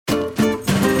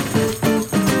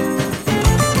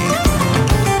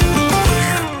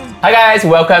Hi guys,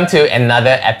 welcome to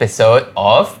another episode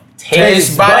of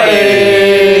Taste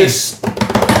Buddies.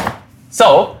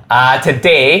 So,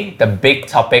 today, the big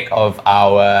topic of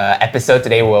our episode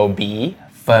today will be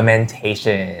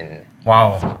fermentation.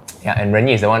 Wow. Yeah, and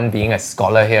Renyi is the one being a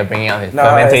scholar here, bringing out his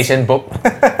fermentation book.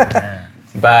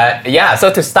 But yeah,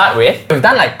 so to start with, we've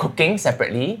done like cooking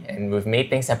separately and we've made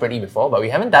things separately before, but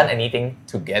we haven't done anything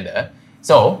together.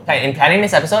 So, in planning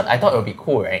this episode, I thought it would be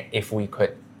cool, right, if we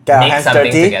could make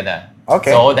something together.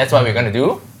 Okay. So that's what we're gonna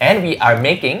do. And we are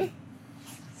making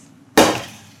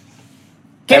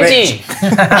kimchi! No,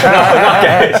 not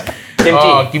cabbage.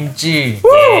 Kimchi. Oh, kimchi.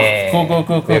 Yeah. Cool.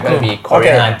 We're gonna be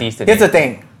Korean aunties today. Here's the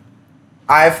thing.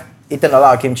 I've eaten a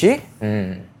lot of kimchi.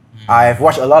 I've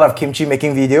watched a lot of kimchi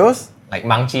making videos. Like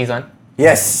Mang Chi's one.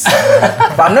 Yes.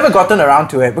 But I've never gotten around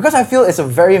to it because I feel it's a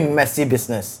very messy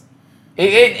business.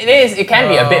 It is. It can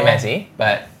be a bit messy,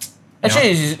 but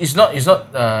Actually, it's not.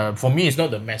 For me, it's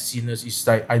not the messiness. It's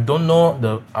like I don't know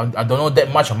that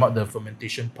much about the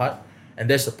fermentation part, and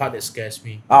that's the part that scares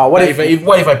me. What if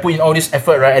I put in all this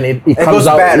effort, right, and it comes goes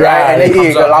out bad, right? And then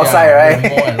you got outside, right?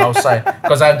 More and outside,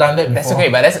 because I've done that before. that's okay.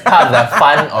 But that's part of the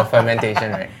fun of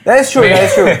fermentation, right? That is true.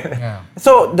 Yeah.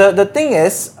 So the thing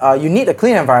is, you need a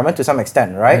clean environment to some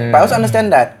extent, right? But I also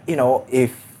understand that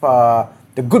if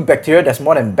the good bacteria, there's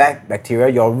more than bad bacteria,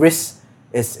 your risk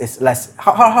is less.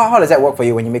 How does that work for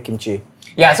you when you make kimchi?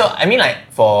 Yeah, so I mean,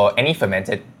 like for any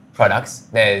fermented products,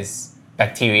 there's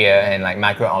bacteria and like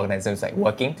microorganisms like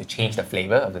working to change the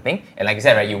flavor of the thing. And like you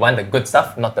said, right, you want the good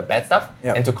stuff, not the bad stuff.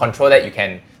 Yep. And to control that, you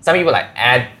can. Some people like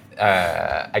add.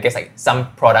 I guess like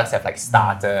some products have like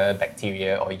starter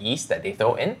bacteria or yeast that they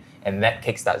throw in, and that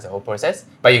kickstarts the whole process.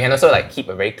 But you can also like keep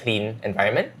a very clean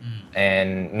environment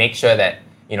and make sure that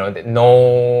that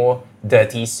no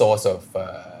dirty source of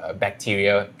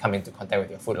bacteria come into contact with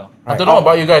your food. I don't know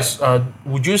about you guys.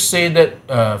 Would you say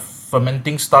that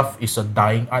fermenting stuff is a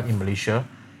dying art in Malaysia?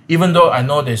 Even though I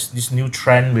know there's this new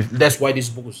trend that's why this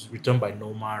book was written by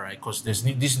Noma, right? Because there's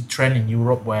this trend in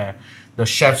Europe where the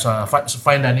chefs,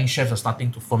 fine dining chefs, are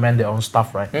starting to ferment their own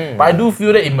stuff, right? But I do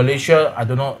feel that in Malaysia, I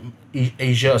don't know,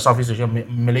 Asia, Southeast Asia,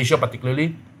 Malaysia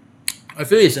particularly, I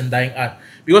feel it's a dying art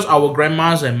because our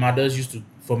grandmas and mothers used to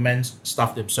ferment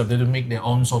stuff themselves. They would make their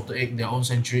own salted egg, their own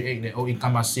century egg, their own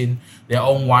ikan masin, their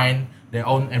own wine, their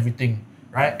own everything,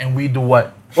 right? And we do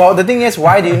what? Well, the thing is,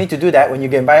 why do you need to do that when you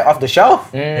can buy it off the shelf?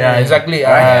 Yeah, exactly.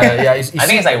 I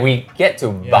think it's like we get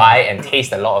to buy and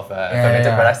taste a lot of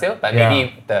fermented products still, but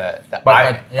maybe the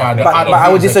art. But I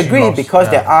would disagree because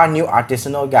there are new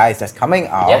artisanal guys that's coming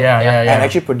out and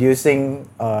actually producing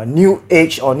new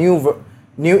age or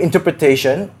new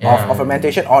interpretation of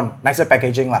fermentation on nicer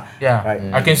packaging lah. Yeah,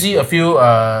 right. I can see a few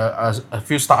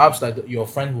startups like your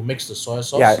friend who makes the soy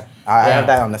sauce. Yeah, I have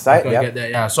that on the side. Yeah, get that.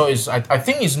 Yeah, so I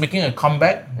think it's making a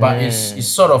comeback, but it's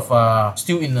sort of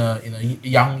still in a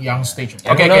young stage.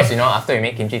 Okay, who knows, after we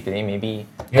make kimchi today, maybe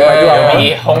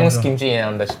Hong's kimchi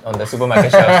on the supermarket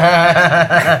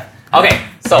shelf. Okay,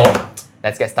 so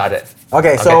let's get started.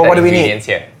 Okay, so what do we need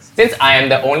here? Since I am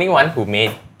the only one who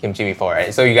made kimchi before,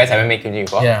 right? So you guys haven't made kimchi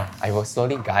before? Yeah. I will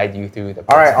slowly guide you through the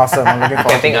process. Alright, awesome. I'm looking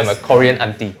forward I think to I'm a this. Korean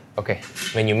auntie. Okay.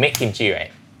 When you make kimchi, right,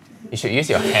 you should use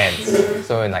your hands.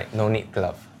 So like no need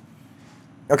glove.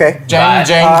 Okay. Jang.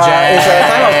 It's a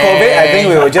time of COVID. I think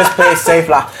we will just play safe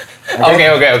lah.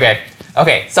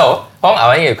 Okay. So Hong,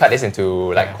 I want you to cut this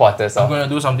into like quarters. I'm gonna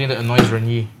do something that annoys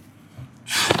Renyi.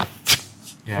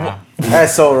 Yeah.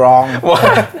 That's so wrong.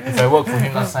 If I worked for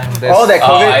him last time, All that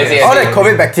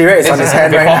COVID bacteria is on his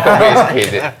hand right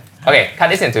now. Okay, cut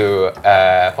this into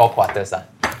 4 quarters.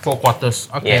 4 quarters.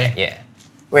 Okay. Yeah.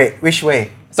 Wait, which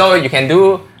way? So you can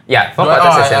do 4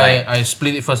 quarters is like I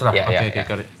split it first lah. Okay,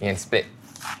 got it. You can split.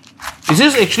 Is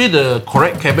this actually the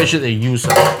correct cabbage that they use?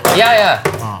 Yeah.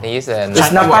 They use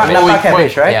It's Napa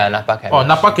cabbage, right? Yeah, Napa cabbage. Oh,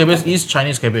 Napa cabbage is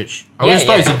Chinese cabbage. I always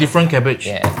thought it's a different cabbage.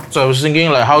 Yeah. So I was thinking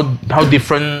like how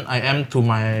different I am to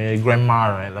my grandma,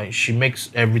 right? Like she makes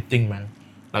everything, man.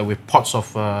 Like with pots of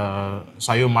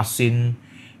sayur masin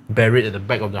buried at the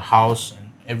back of the house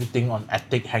and everything on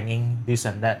attic hanging, this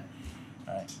and that.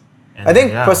 Right. And I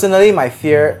think personally my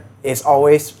fear is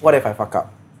always, what if I fuck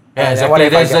up? Yeah, exactly.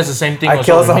 That's the same thing. I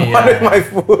kill someone with my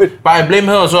food. But I blame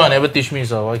her also. I never teach me,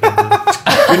 so what can I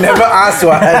do? You never asked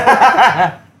what.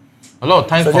 A lot of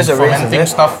times fermenting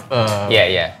stuff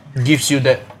gives you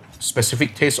that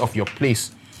specific taste of your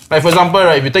place. Like for example,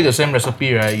 right, if you take the same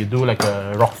recipe, right, you do like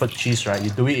a Roquefort cheese, right, you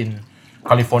do it in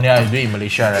California, you do it in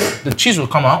Malaysia, right, the cheese will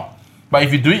come out. But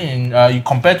if you do it in, you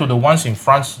compare to the ones in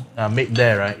France made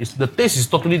there, right, the taste is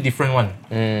totally different one.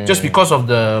 Just because of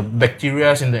the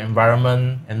bacteria in the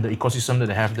environment and the ecosystem that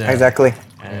they have there. Exactly.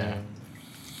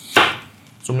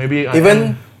 So maybe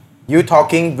Even you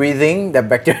talking, breathing, the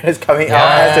bacteria is coming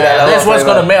out Yeah. to that level. that's of what's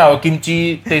flavor. gonna make our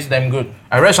kimchi taste damn good.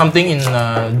 I read something in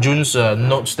June's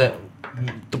notes that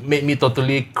made me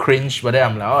totally cringe, but then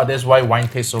I'm like, oh, that's why wine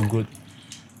tastes so good.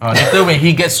 Later when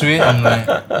he gets to it, I'm like,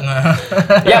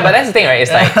 Yeah, but that's the thing, right?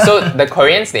 It's like, so the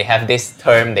Koreans, they have this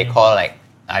term they call like,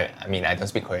 I mean, I don't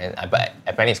speak Korean, but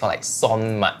apparently it's called like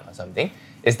son mat or something.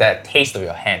 It's the taste of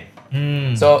your hand.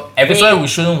 So every that's why we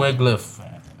shouldn't wear gloves.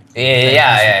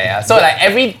 yeah. So like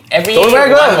every Don't wear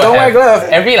gloves, one will don't wear have- gloves.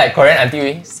 Every like Korean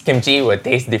auntie's kimchi will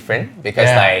taste different because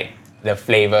Yeah. like the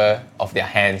flavor of their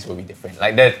hands will be different.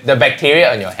 Like the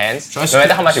bacteria on your hands, no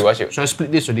matter how much you wash it. Should I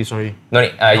split this already? Sorry. No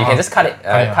need. You can just cut it.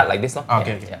 yeah. Cut like this, no?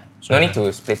 Okay, okay. Yeah. No Sorry. need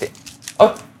to split it.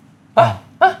 Oh.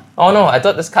 Oh no! I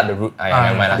thought just cut the root.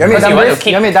 Never mind. You want me to Because dump want this? to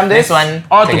keep You want me to dump this? this one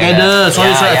All together. Sorry,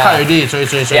 I cut already. Sorry.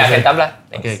 Yeah, can dump lah.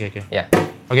 Okay. Yeah.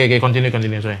 Okay,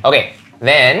 continue. Sorry. Okay.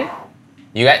 Then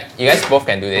you guys both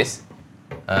can do this.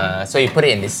 So you put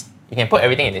it in this. You can put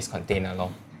everything in this container,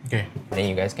 no? Okay. Then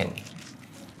you guys can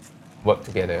work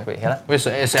together. Wait, here lah. Where's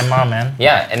the ASMR, man?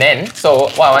 Yeah, and then so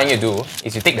what I want you to do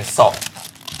is you take the salt,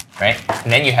 right? And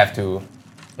then you have to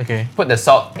Okay. put the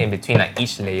salt in between like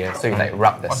each layer. So you like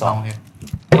rub the What's salt. down here?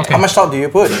 How much salt do you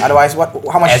put? Otherwise,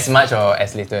 how much? As much or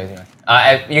as little as you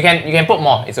want. You can put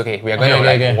more. It's okay. We are going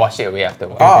Okay, to okay. wash it away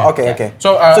afterwards. Oh, Yeah. okay.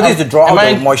 So, So this is to draw am out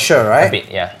I- the moisture, A right? bit,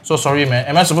 yeah. So sorry, man.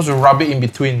 Am I supposed to rub it in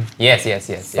between? Yes. Yeah.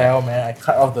 Fail, man. I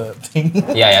cut off the thing.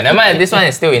 Yeah. Never mind. This one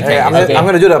is still intact. Yeah, I'm, It's gonna, okay. I'm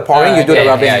gonna do the pouring, you do the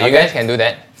rubbing. Yeah, you okay? guys can do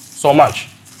that. So much.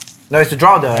 No, it's to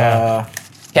draw the.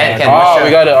 Can. Oh, sure.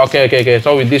 we got it. Okay.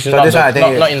 So with this is So not, this one I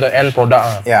think not in the end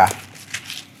product. Yeah.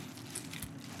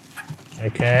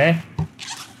 Okay.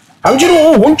 Hey,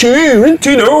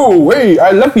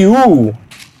 I love you.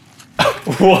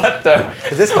 What the?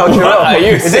 Is this cultural? What are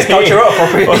you is this saying? cultural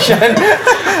appropriation?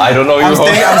 I don't know you.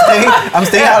 I'm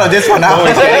staying out of this one now. Oh,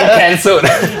 it's getting cancelled.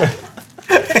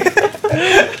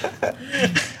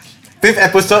 Fifth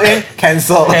episode in,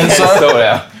 cancel. Cancel. So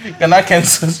yeah. Can I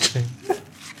cancel?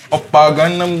 Oppa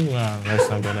Gangnam. Let's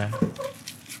not go there.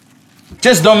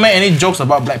 Just don't make any jokes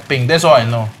about Blackpink. That's all I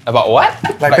know. About what?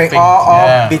 Blackpink Blackpink, or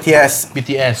yeah. BTS.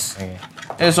 BTS. Okay.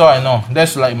 That's all I know.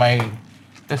 That's like my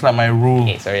rule.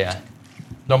 Okay, sorry.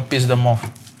 Don't piss them off.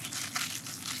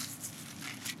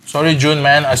 Sorry, June,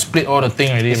 man. I split all the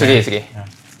thing already. It's man. okay.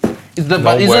 It's okay.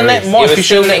 But isn't that more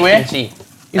efficient that way?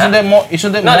 Isn't that more?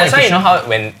 Isn't that No, more that's why you efficient? know how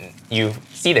when you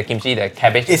see the kimchi, the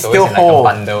cabbage It's is always still in like whole. a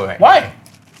bundle, right? Why?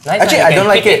 Nice, Actually, you I can don't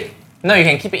like keep it. No, you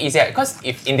can keep it easier because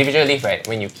if individual leaf, right,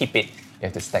 when you keep it, you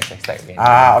have to stack again.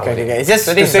 Okay. It's just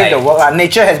So to this is save the like- work.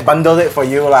 Nature has bundled it for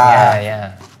you.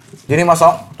 Yeah. Do you need more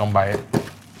salt? Don't buy it.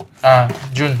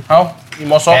 June, how? Need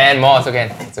more salt? And more also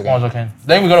can. It's okay. More also can.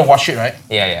 Then we're gonna wash it, right?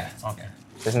 Yeah. Okay.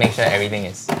 Just make sure everything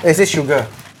is. Is this sugar?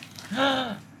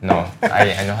 No,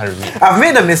 I know how to read. I've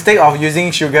made the mistake of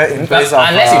using sugar in place of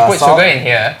Unless you put salt. sugar in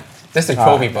here, just to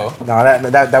troll people. No,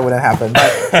 that wouldn't happen.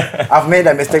 But I've made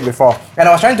that mistake before. And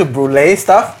I was trying to brulee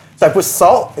stuff, so I put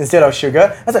salt instead of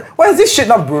sugar. I was like, why is this shit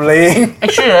not bruleeing?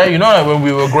 Actually, right, you know, like when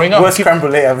we were growing up, Worst creme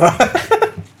brulee ever.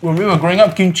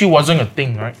 kimchi wasn't a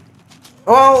thing, right?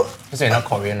 Well, Because you're not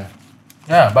Korean.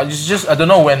 Yeah, but it's just I don't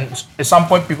know when at some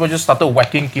point people just started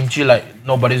whacking kimchi like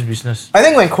nobody's business. I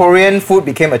think when Korean food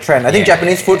became a trend, I think Yeah,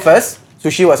 Japanese food first,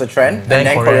 sushi was a trend, Then and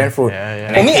then Korean. Korean food. Yeah. And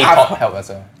For then me, K-pop I've, help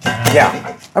also.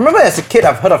 yeah. I remember as a kid,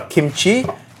 I've heard of kimchi,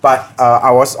 but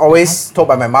I was always told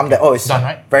by my mom that, oh, it's Done,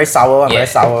 right? very sour and very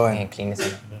sour. You can And clean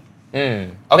this up.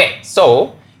 Okay,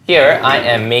 so here I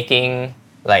am making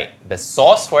like the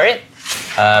sauce for it.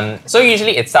 So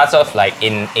usually it starts off like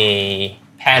in a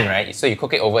pan, right? So you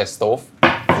cook it over a stove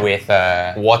with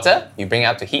water. You bring it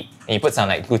up to heat, and you put some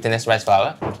like glutinous rice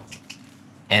flour,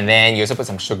 and then you also put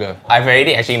some sugar. I've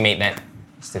already actually made that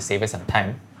just to save us some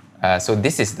time. So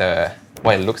this is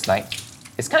what it looks like.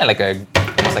 It's kind of like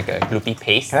almost like a gloopy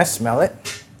paste. can I smell it?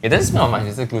 It doesn't smell much.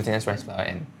 It's just glutinous rice flour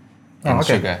and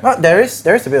sugar. Well, there is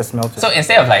a bit of smell to it. So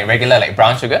instead of like regular like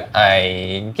brown sugar,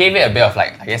 I gave it a bit of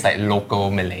like I guess like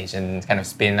local Malaysian kind of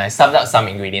spin. I subbed out some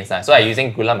ingredients. So I'm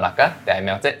using gula melaka that I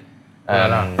melted.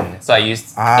 So I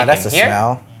used it That's in the here.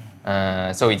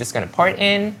 smell. So we're just gonna pour it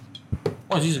in.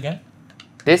 What is this again?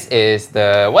 This is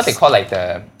what they call like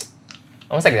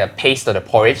almost like the paste or the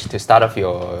porridge to start off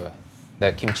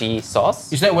the kimchi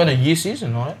sauce. Is that where the yeast is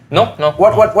and all that? No.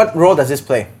 What role does this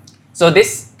play? So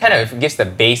this kind of gives the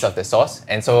base of the sauce,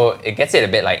 and so it gets it a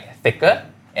bit like thicker.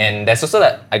 And there's also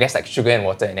I guess like sugar and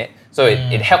water in it, so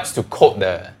it helps to coat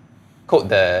the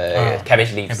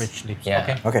cabbage leaves. Cabbage leaves. Yeah.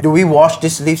 Okay. Okay. Do we wash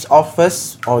these leaves off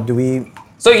first, or do we?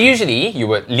 So usually you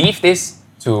would leave this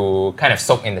to kind of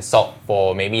soak in the salt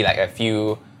for maybe like a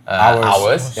few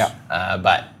hours. Yeah.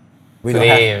 But We don't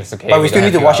Today have. it's okay. But we still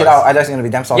need to wash it out. Otherwise, it's gonna be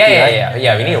damn salty, right?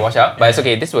 Yeah. We need to wash out, but it's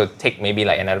okay. This will take maybe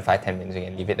like another 5-10 minutes. We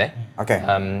can leave it there. Okay.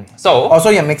 So Also,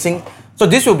 you're mixing. So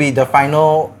this will be the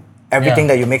final everything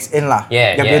Yeah. that you mix in, lah.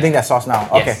 Yeah, You're yeah. building that sauce now.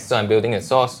 yes, Okay. so I'm building a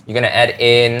sauce. You're gonna add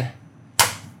in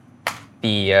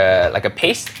the like a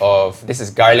paste of this is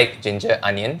garlic, ginger,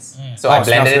 onions. So I Oh,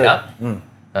 blended it smells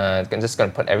up. I'm just gonna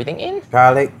put everything in.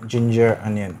 Garlic, ginger,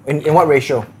 onion. In what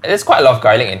ratio? There's quite a lot of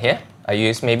garlic in here. I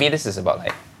use maybe this is about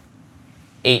like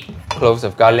 8 cloves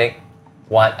of garlic,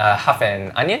 half a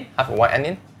white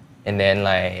onion, and then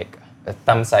like a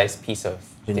thumb-sized piece of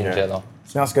ginger. Lor.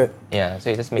 Smells good. Yeah, so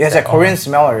you just mix It has that a Korean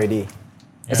smell already.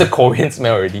 It's a Korean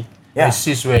smell already. Yeah. This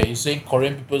is where you saying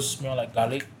Korean people smell like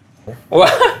garlic.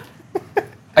 What?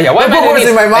 Oh, yeah, why am I Put doing words this?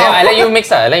 in my mouth. I let you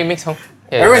mix. I let you mix. Yeah,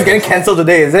 Everyone's getting cancelled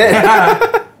today, is it?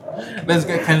 Let's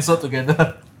get cancelled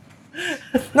together.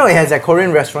 No, it has that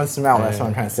Korean restaurant smell. That's what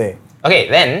I'm trying to say. Okay,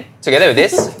 then together with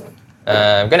this,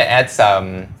 I'm gonna add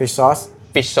some Fish sauce.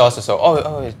 fish sauce also.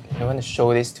 Oh, I want to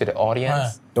show this to the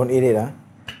audience. Don't eat it, huh?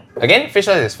 Again, fish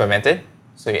sauce is fermented,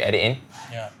 so you add it in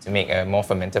Yeah. to make a more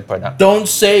fermented product. Don't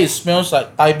say it smells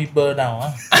like Thai people now,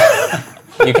 huh?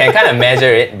 You can kind of measure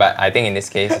it, but I think in this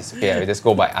case it's okay. I just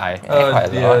go by eye. And add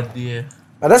quite a lot. dear.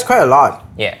 But that's quite a lot.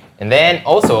 Yeah, and then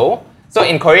also, so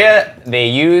in Korea they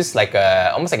use like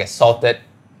almost like a salted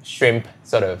shrimp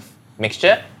sort of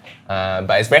mixture,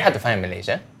 but it's very hard to find in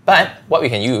Malaysia. But what we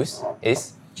can use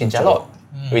is chinchalo,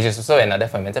 which is also another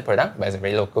fermented product, but it's a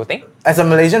very local thing. As a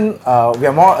Malaysian, we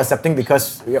are more accepting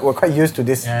because we're quite used to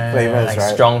these flavors, Like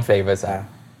right? strong flavors. Yeah.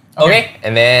 Okay,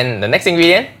 and then the next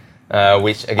ingredient,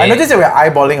 which again, I noticed that we're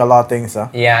eyeballing a lot of things, huh?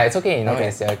 yeah, it's okay. You know, Okay.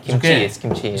 it's kimchi. okay. It's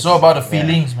kimchi. It's all about the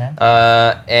feelings, man.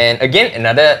 And again,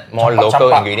 another more Campak, local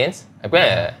campak. ingredients.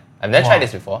 I've never tried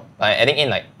this before. I'm adding in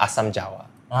like asam jawa.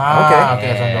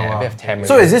 Okay. Yeah, a bit of tamarind.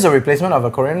 So is this a replacement of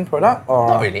a Korean product, or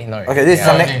Not really, not really. Okay, this is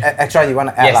Yeah. something Okay. extra you want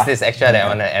to add, Yes, lah. this extra that I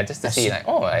want to add just to see like,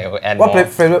 I will add What more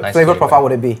flavor, nice flavor profile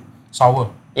would it be?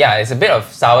 Sour. Yeah, it's a bit of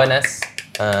sourness.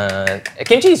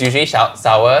 Kimchi is usually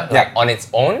sour like Yeah. on its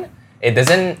own. It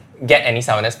doesn't get any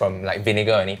sourness from like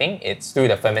vinegar or anything. It's through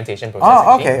the fermentation process.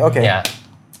 Oh, actually. okay. Yeah,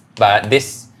 but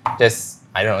this just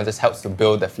I don't know, just helps to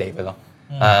build the flavor. Lor.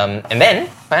 And then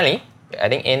finally, we're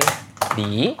adding in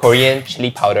the Korean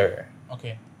chili powder.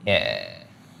 Okay. Yeah.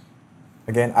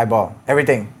 Again, eyeball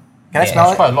everything. Can I Yeah. smell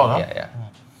It's it? quite a lot, huh? Yeah.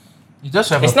 It does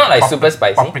have It's a not like super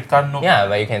spicy. paprika note. Yeah,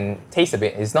 but you can taste a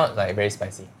bit. It's not like very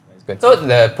spicy. It's good. So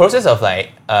the process of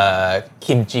like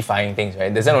kimchi-fying things,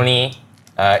 right? Doesn't only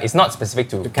it's not specific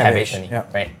to cabbage cabbage, only, yeah.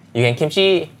 right? You can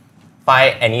kimchi-fy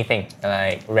anything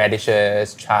like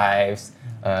radishes, chives,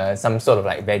 some sort of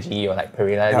like veggie or like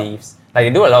perilla Yeah. leaves. Like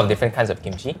they do a lot of different kinds of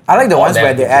kimchi. I like the All ones them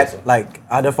where they kimchi add also. like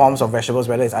other forms of vegetables,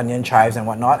 whether it's onion, chives, and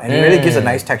whatnot, and it really gives a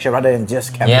nice texture rather than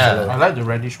just cabbage Yeah. alone. I like the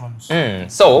radish ones.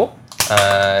 So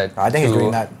I think he's to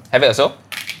doing that. Have it also.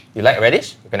 You like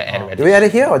radish? We're gonna add Do radish. we add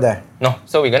it here or there? No,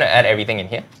 so we're gonna add everything in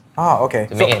here. Ah, okay.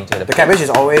 To make it into the the cabbage is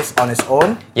always on its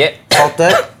own, Yeah.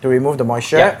 salted to remove the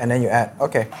moisture, Yeah. and then you add.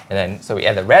 Okay. And then, so we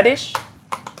add the radish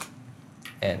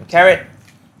and carrot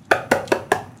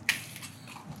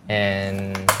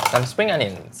and some spring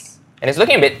onions. And it's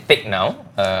looking a bit thick now.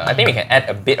 I think we can add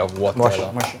a bit of water. Moisture,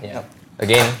 lor. moisture, Yeah. yep.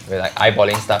 Again, we're like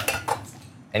eyeballing stuff.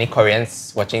 Any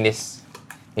Koreans watching this?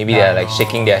 Maybe they're like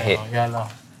shaking their head. Yeah, lah.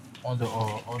 All the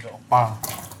oppa.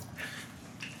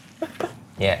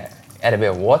 Yeah. Add a bit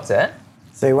of water.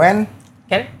 Say when?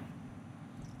 Can?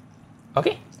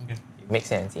 Okay. Okay. You mix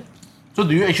it and see. So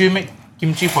do you actually make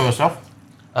kimchi for yourself?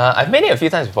 I've made it a few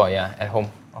times before, yeah, at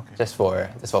home. Okay. Just for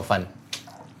fun.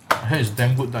 I heard it's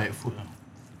damn good diet food.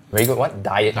 Very good what?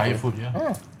 Diet. Diet food,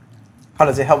 yeah. How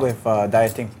does it help with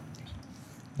dieting?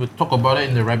 We'll talk about it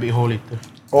in the rabbit hole later.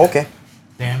 Oh, okay.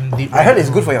 Damn deep. I heard it's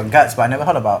good for your guts, but I never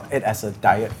heard about it as a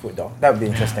diet food though. That would be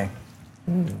interesting.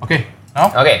 Okay,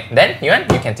 now. Okay, then Yuan,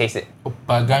 you can taste it.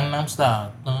 Oppa Gangnam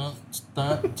Style.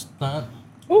 Start.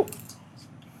 Ooh.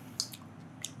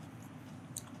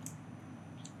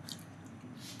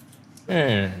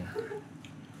 I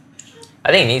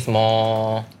think it needs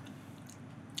more.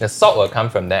 The salt will come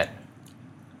from that.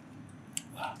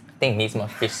 I think it needs more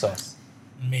fish sauce.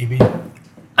 Maybe.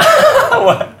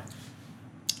 What?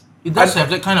 It does have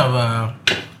that kind of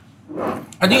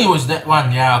I think it was that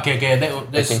one. Yeah. Okay.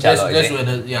 That's chinchalo, is it? where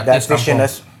the That taste come from.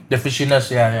 fishiness. The fishiness.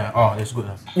 Yeah. Oh, that's good.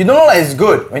 You don't know that it's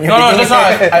good when you're No, picking that's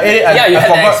why I ate it. Yeah, you I had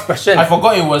the forgot. expression. I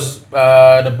forgot it was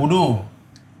the budu.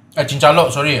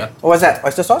 Chinchalo. Sorry. What was that?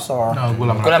 Oyster sauce or? No,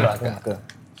 gula Gula melaka. melaka. Okay.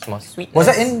 It's more sweet. Was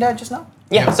that in there just now?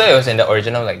 Yeah, so it was in the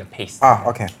original, like the paste. Ah,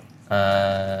 okay.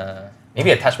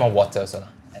 Maybe a touch more water also. Lah.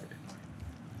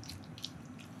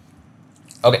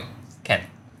 Okay, can.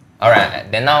 Alright,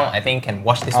 then now I think can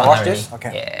wash this one wash already. this?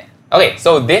 Okay. Yeah. Okay,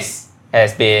 so this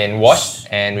has been washed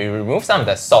and we remove some of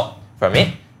the salt from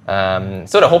it.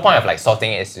 So the whole point of like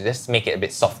salting it is to just make it a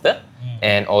bit softer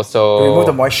and also To remove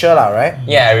the moisture, lah, right?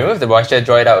 yeah, remove the moisture,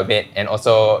 draw it out a bit, and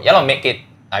also make it.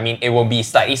 I mean, it will be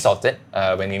slightly salted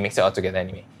when we mix it all together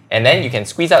anyway. And then you can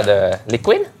squeeze out the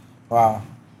liquid. Wow.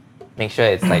 Make sure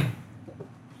it's like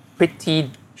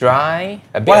pretty dry.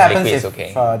 A bit What of happens liquid is if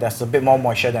okay. there's a bit more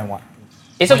moisture than what?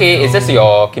 It's okay. It's just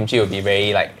your kimchi will be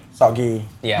very like Soggy.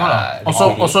 yeah.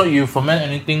 Also, you ferment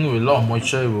anything with a lot of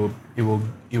moisture, it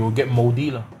will get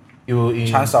moldy lah. It will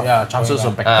Chance of chances going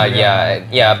of bacteria.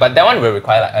 yeah. But that one will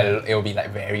require like it will be like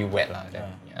very wet lah. Then,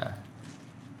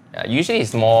 yeah. Usually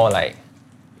it's more like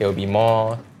it will be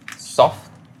more soft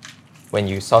when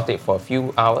you salt it for a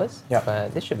few hours. Yeah.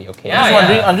 But this should be okay.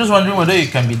 I'm just wondering whether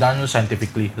it can be done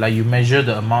scientifically. Like you measure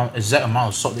the exact amount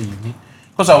of salt that you need.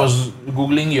 Because I was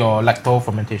googling your lacto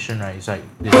fermentation, right? It's like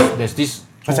there's this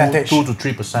Percentage. 2 to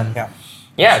 3%. Yeah.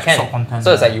 Yeah, it Salt can. content,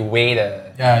 So it's like you weigh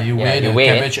the you weigh the weigh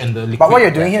it. cabbage and the liquid. But what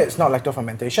you're doing here is not lacto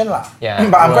fermentation, lah. Yeah.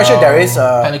 But I'm quite sure there is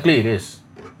a. Technically, it is.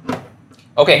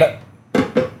 Okay.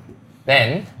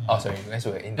 Then sorry, you guys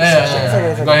were in the Yeah.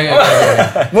 session. Go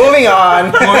ahead. Moving on.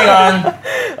 Moving on.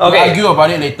 We'll Okay. argue about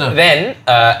it later. Then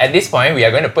at this point we are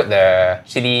going to put the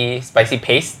chili spicy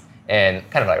paste and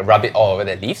kind of like rub it all over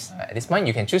the leaves. At this point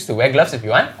you can choose to wear gloves if you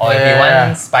want, or if you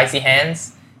want spicy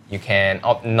hands, you can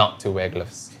opt not to wear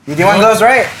gloves. You didn't want gloves,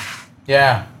 right?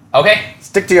 Yeah. Okay.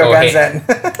 Stick to your Okay. guns then.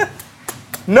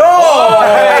 No!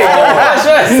 Hey,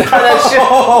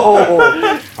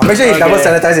 I'll make sure he double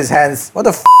sanitize his hands. What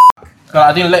the f? No,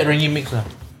 I think let Rengi mix lah.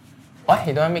 What?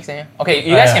 You don't want to mix it? Okay,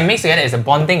 you guys can mix together. It's a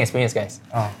bonding experience, guys.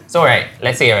 Oh. So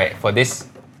let's say for this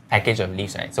package of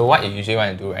leaves, right? So what you usually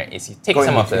want to do, right, is you take Go in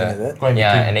some of between, is the it? Go in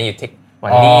between. and then you take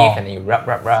one leaf and then you rub.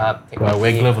 Take one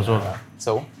Wear leaf. glove also lah.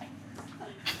 So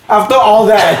After all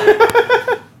that.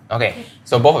 okay,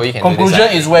 so both of you can Conclusion do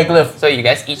this. is wear glove. So you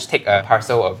guys each take a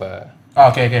parcel of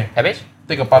Okay. cabbage.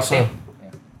 Take a parcel.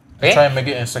 Okay. Try and make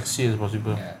it as sexy as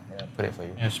possible. Yeah, put it for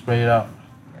you. Yeah, spray it out.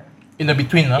 In the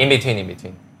between, huh? In between.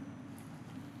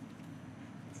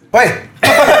 Wait.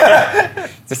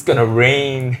 Just gonna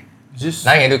rain. Is this?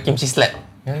 Now you can do kimchi slap.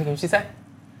 You know kimchi slap?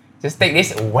 Just take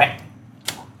this whack.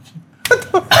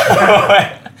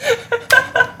 Why?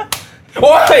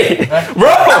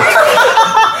 Bro!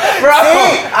 See,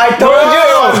 I told you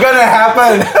it was gonna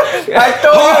happen. I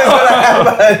told you it was gonna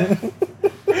happen.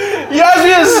 You asked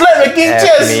me to slap the kimchi,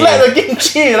 I Anthony. slap the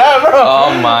kimchi, lah, bro.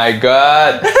 Oh my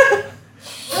god.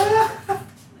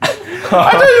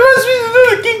 I thought you asked me to do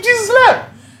the kimchi slap.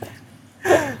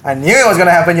 I knew it was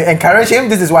gonna happen. You encourage him,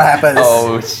 this is what happens.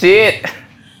 Oh shit.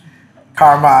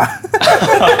 Karma.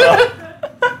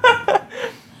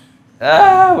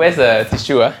 Where's the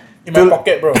tissue? In my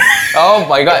pocket, bro. Oh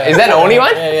my god, is that the only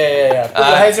one? Yeah. Put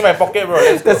your hands in my pocket, bro.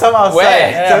 Let's go. There's some outside.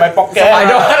 Where? Yeah, my pocket. I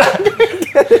don't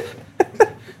want.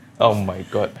 Oh my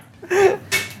god.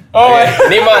 Oh, Okay,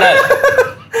 name on it.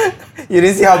 You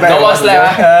didn't see how bad No it more was.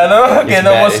 slap. no. Okay, It's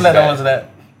no bad, more it's slap, bad.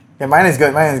 Okay, mine is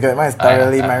good. Mine is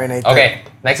thoroughly marinated. Okay,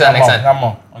 next one. One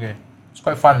more. Okay. It's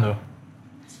quite fun though.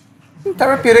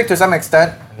 Therapeutic to some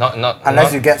extent. Not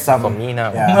Unless you get some. for me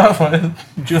now. Yeah.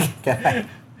 Just Okay.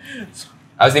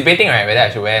 I was debating whether I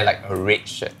should wear like a red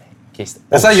shirt. In case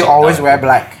That's why you always wear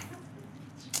black.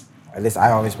 At least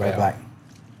I always wear Yeah. black.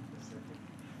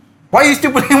 Why are you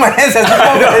still putting my hands as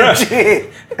energy?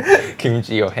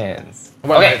 kimchi your hands.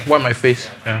 wipe my face.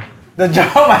 Yeah. The job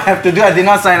I have to do, I did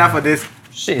not sign up for this.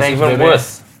 Shit, it's Thanks, even baby.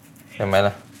 worse. Never mind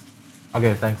lah.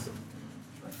 Okay, thanks.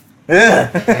 Ugh.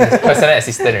 Personal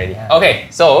assistant already. Okay,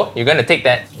 so you're gonna take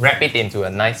that, wrap it into a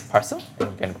nice parcel, and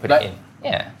you're gonna put Like- it in.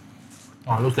 Yeah.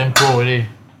 Oh, looks damn pro already.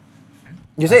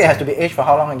 You say it has to be aged for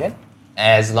how long again?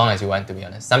 As long as you want, to be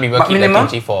honest. Some people But keep minimum?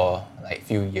 the kimchi for like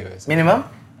few years. Minimum?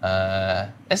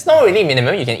 It's not really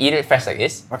minimum. You can eat it fresh like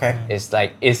this. Okay. It's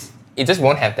like it just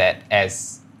won't have that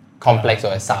as complex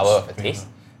or as sour of a taste.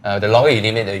 The longer you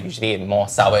leave it, the usually more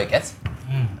sour it gets.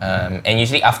 And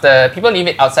usually after people leave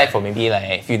it outside for maybe like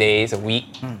a few days, a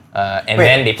week, and Wait,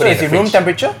 then they put so it is in it the room fridge.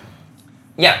 temperature?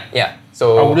 Yeah.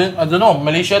 So I don't know,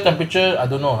 Malaysia temperature, I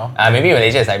don't know. No? maybe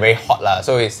Malaysia is like very hot lah.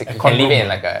 So you Aircon can leave it room. in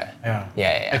like a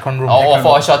Yeah. Aircon room. or Aircon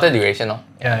for a room. shorter duration. No?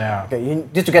 Yeah. Okay, you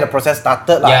just to get the process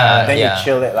started, lah. Then you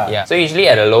chill it, lah. Yeah. So usually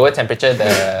at a lower temperature,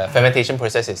 the fermentation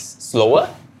process is slower.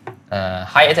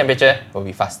 Higher temperature will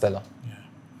be faster, lor.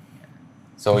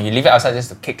 So you leave it outside just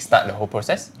to kickstart the whole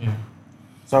process.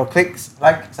 So click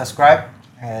like, subscribe,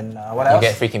 and what You else?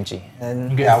 get free kimchi.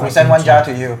 And You get yeah, we free send one kimchi. jar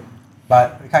to you,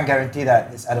 but we can't guarantee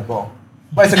that it's edible.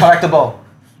 But it's a collectible.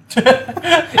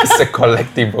 It's a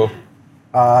collectible.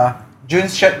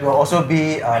 June's shirt will also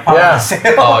be part Yeah. of the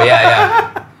sale. Oh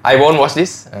yeah. I won't watch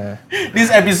this.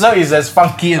 This episode is as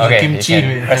funky as the Okay, kimchi.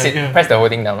 you can press the whole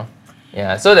thing down.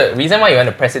 Yeah. So the reason why you want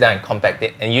to press it down and compact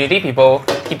it, and usually people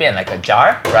keep it in like a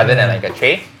jar rather than like a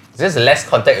tray. There's less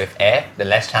contact with air, the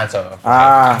less chance of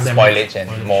spoilage and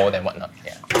mold and whatnot.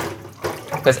 Yeah.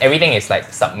 Because everything is like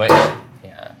submerged.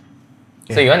 Yeah.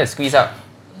 So you want to squeeze out.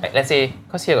 Like, let's say,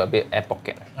 because here got a bit air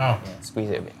pocket. Oh. Yeah, squeeze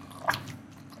it a bit.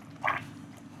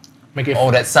 Make it.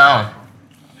 Oh, that sound.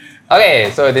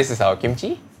 Okay, so this is our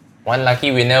kimchi. One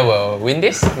lucky winner will win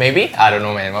this, maybe. I don't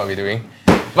know, man, what we're doing.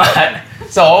 But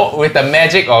so with the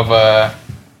magic of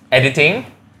editing,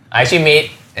 I actually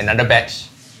made another batch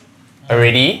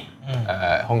already.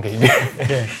 Okay.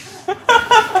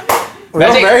 We're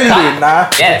not very lean, nah.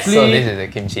 Yes, so Actually- this is the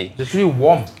kimchi. It's really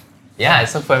warm. Yeah,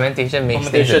 so fermentation makes things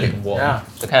a bit Fermentation, warm. yeah.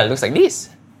 So it kind of looks like this.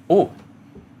 Oh,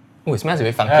 it smells a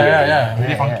bit funky. Yeah, already.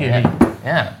 really funky Yeah. already.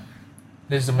 Yeah.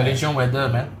 This is the Malaysian weather,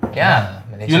 man. Yeah.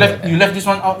 You left this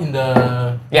one out in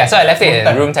the. Yeah, so I left it in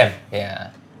temp. room temp.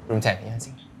 Yeah, room temp. Yeah,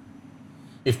 see.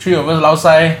 If three of us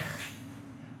outside.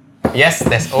 Yes,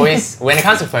 there's always, when it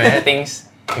comes to fermented things,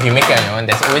 if you make it on your own,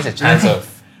 there's always a chance of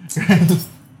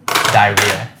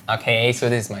diarrhea. Okay, so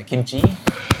this is my kimchi.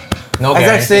 No Exact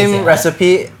guarantees, same yeah.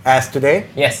 recipe as today.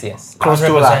 Yes, yes. Close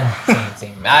to lah. 100%.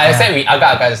 Same. I said we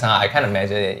agak just now. I kind of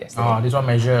measured it yesterday. Oh, this one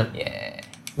measured. Yeah.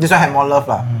 This one had more love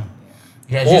lah.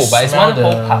 You can Oh, just but it's smell one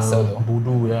whole parcel though.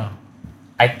 Voodoo, yeah.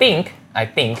 I think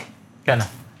Can ah?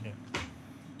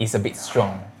 it's a bit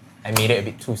strong. I made it a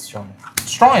bit too strong.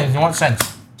 Strong in what sense?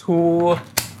 Too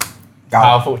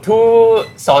powerful. Too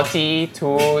salty,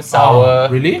 too sour.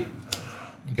 Really?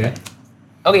 Okay.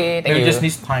 Okay, thank Maybe you. just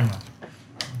needs time.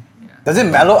 Does it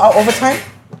mellow out over time?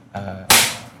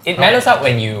 It mellows out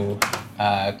when you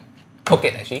cook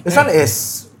it actually. This one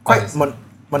is quite What is-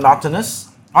 monotonous.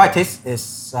 All I taste is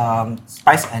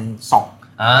spice and salt.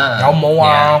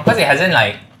 Because it hasn't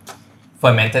like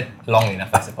fermented long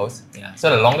enough, I suppose. Yeah. So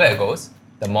the longer it goes,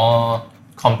 the more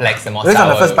complex, the more Based sour.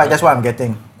 on the first it bite, will that's what I'm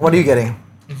getting. What are you getting?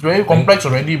 It's very complex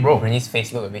already, bro. be. Rennie's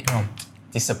face look a bit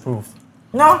disapproved.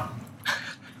 No,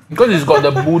 Because it's got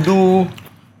the voodoo.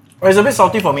 it's a bit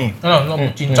salty for me. No,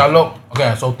 chinchalok.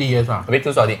 Okay, salty, yes. A bit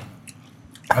too salty.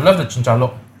 I love the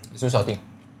chinchalok. It's too salty.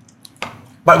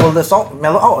 But will the salt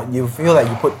mellow out? Or you feel like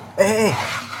you put hey,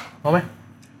 No, man.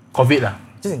 COVID lah.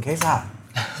 just in case ah.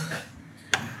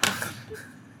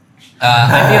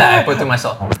 I feel like I put too much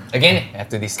salt. Again, I have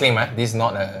to disclaimer, this is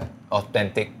not a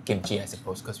authentic kimchi, I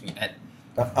suppose, because we add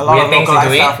A lot weird of things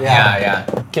localized into it. stuff.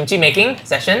 Yeah. Kimchi making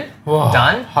session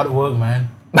done. Hard work, man.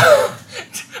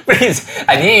 Please,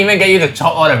 I didn't even get you to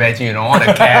chop all the veggie, you know, all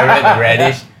the carrot, the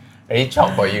radish. Ready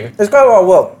chopped for you. It's quite a lot of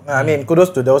work. I mean, kudos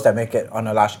to those that make it on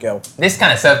a large scale. This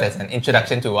kind of served as an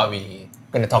introduction to what we're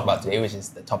going to talk about today, which is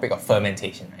the topic of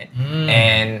fermentation, right?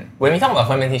 And when we talk about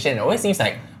fermentation, it always seems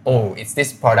like, oh, it's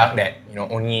this product that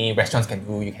only restaurants can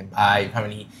do, you can buy,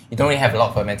 you don't really have a lot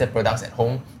of fermented products at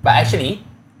home. But actually,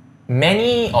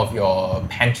 many of your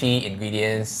pantry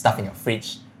ingredients, stuff in your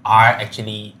fridge, are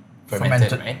actually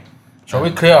fermented. Right? Shall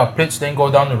we clear our plates, then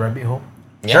go down the rabbit hole?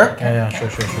 Yeah. Yeah, sure.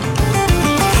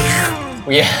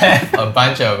 We have a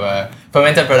bunch of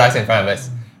fermented products in front of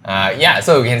us.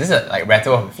 So we can just like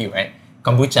rattle off a few, right?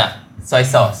 Kombucha, soy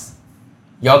sauce,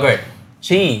 yogurt,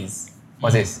 cheese.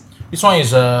 What's this? This one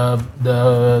is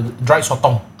the dried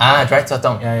sotong. Dried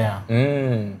sotong. Yeah.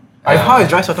 How is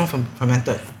dry sotong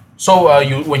fermented? So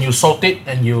when you salt it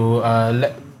and you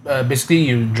basically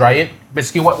you dry it.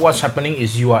 Basically, what's happening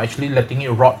is you are actually letting it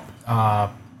rot.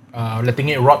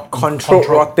 Controlled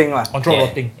rotting lah. Controlled Yeah,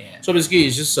 rotting. yeah. So basically,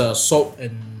 it's just salt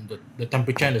and the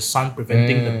temperature and the sun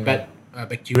preventing the bad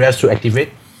bacteria to activate,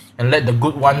 and let the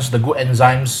good ones, the good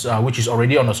enzymes, which is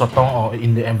already on the sotong or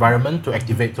in the environment, to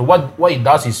activate. So what it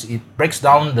does is it breaks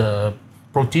down the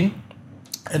protein,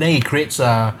 and then it creates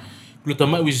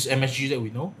glutamate, which is MSG that we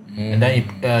know, and then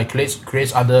it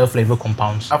creates other flavor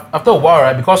compounds. After a while,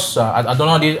 right? Because I don't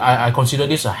know this, I consider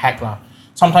this a hack lah.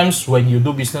 Sometimes when you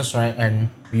do business, right, and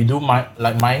you do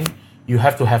like mine, you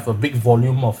have to have a big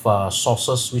volume of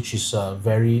sauces, which is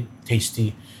very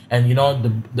tasty. And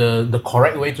the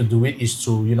correct way to do it is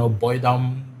to boil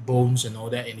down bones and all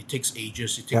that, and it takes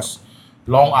ages. It takes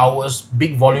long hours,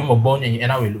 big volume of bone, and you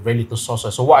end up with very little sauce.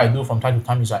 So what I do from time to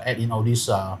time is I add in all this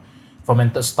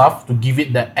fermented stuff to give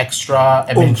it that extra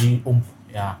MSG oomph.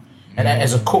 Yeah. And then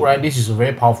as a cook, right, this is a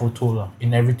very powerful tool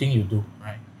in everything you do,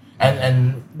 right?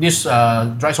 And this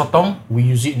dry sotong, we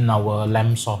use it in our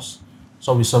lamb sauce.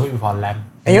 So we serve it with our lamb.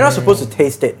 And you're not supposed to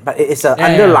taste it, but it's an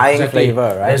underlying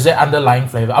flavor, right? There's that underlying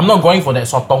flavor. I'm not going for that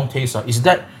sotong taste. It's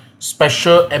that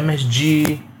special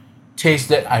MSG taste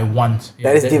that I want.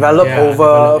 That is developed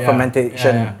over developed,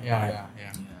 fermentation. Yeah.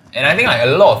 And I think like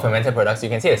a lot of fermented products, you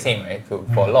can say the same, right?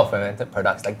 For a lot of fermented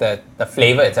products, like the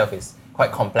flavor itself is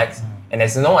quite complex, and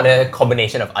there's no other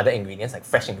combination of other ingredients, like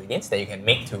fresh ingredients, that you can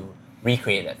make to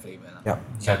recreate that flavor. Yeah.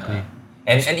 Exactly.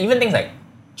 And even things like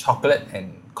chocolate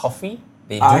and coffee,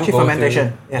 they do actually go fermentation,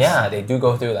 through, yes. Yeah, they do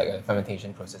go through like a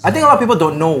fermentation process. I think a lot of people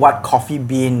don't know what coffee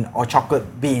bean or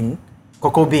chocolate bean,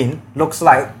 cocoa bean, looks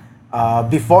like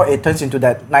before it turns into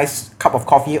that nice cup of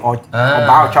coffee or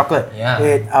bar of chocolate. Yeah.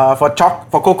 It for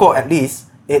cocoa at least,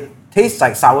 it tastes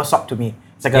like soursop to me.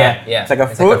 It's like it's like a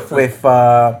fruit with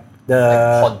the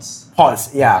like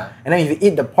pods. Yeah. And then if you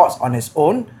eat the pods on its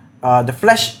own, the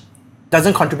flesh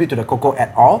doesn't contribute to the cocoa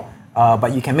at all.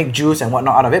 But you can make juice and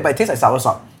whatnot out of it. But it tastes like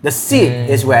soursop. The seed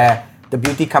is where the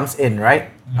beauty comes in, right?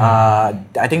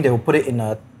 I think they will put it in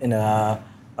a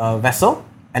vessel,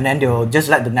 and then they will just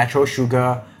let the natural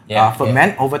sugar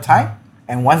ferment over time.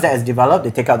 And once that is developed,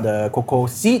 they take out the cocoa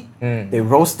seed, they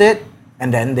roast it,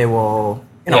 and then they will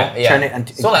churn it.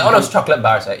 So like all those chocolate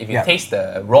bars, right? If you taste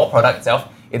the raw product itself,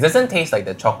 it doesn't taste like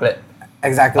the chocolate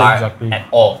bar at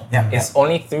all. It's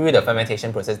only through the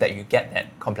fermentation process that you get that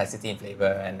complexity in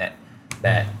flavor and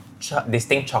that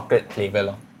distinct chocolate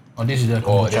flavor. Oh, this is the kombucha.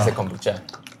 Oh, this is the kombucha.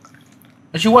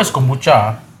 Actually, what is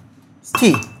kombucha? It's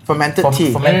tea, fermented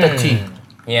tea. Fermented tea.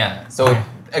 Yeah. So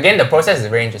again, the process is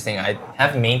very interesting. I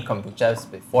have made kombuchas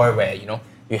before where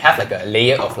you have like a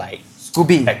layer of like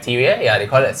SCOBY. bacteria. Yeah, they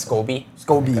call it SCOBY.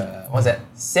 SCOBY. What's that?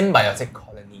 Symbiotic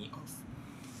colony of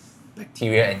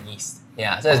bacteria and yeast.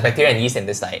 Yeah. So there's bacteria and yeast in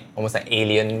this like almost like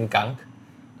alien gunk,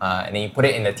 and then you put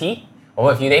it in the tea.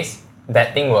 Over a few days,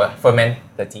 that thing will ferment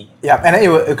the tea. Yeah, and then it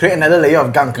will create another layer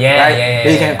of gunk, right?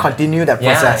 Then you can continue that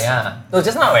process. Yeah. So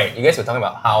just now, right, you guys were talking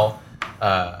about how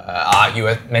you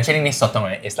were mentioning this sotong,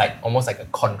 right? It's like almost like a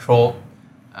control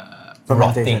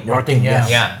rotting. Rotting,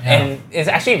 Yeah. And it's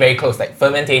actually very close. Like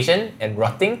fermentation and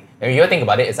rotting. When you think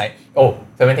about it, it's like,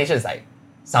 fermentation is like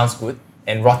sounds good,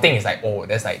 and rotting is like,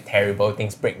 there's like terrible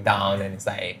things break down, and it's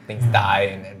like things die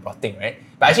and then rotting, right?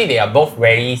 But actually, they are both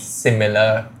very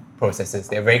similar processes.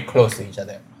 They're very close to each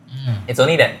other. It's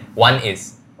only that one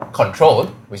is controlled,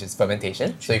 which is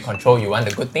fermentation. So you want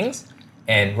the good things,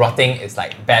 and rotting is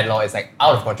like bad law. It's like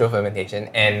out of control fermentation.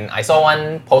 And I saw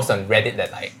one post on Reddit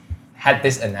that like had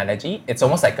this analogy. It's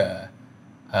almost like a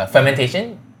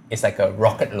fermentation is like a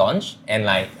rocket launch, and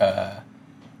like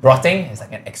rotting is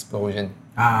like an explosion.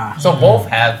 So both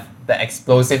have the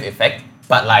explosive effect,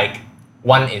 but like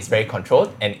one is very controlled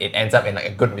and it ends up in like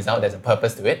a good result. There's a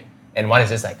purpose to it, and one is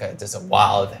just like just a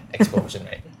wild explosion,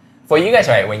 right? For you guys,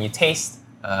 right, when you taste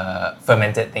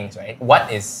fermented things, right,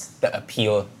 what is the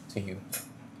appeal to you?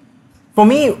 For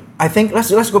me, I think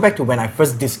let's go back to when I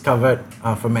first discovered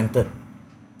fermented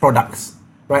products,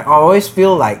 right? I always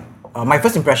feel like my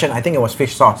first impression, I think it was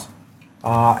fish sauce,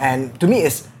 and to me,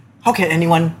 it's how can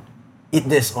anyone eat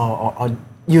this or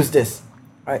use this,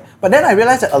 right? But then I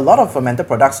realized that a lot of fermented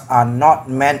products are not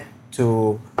meant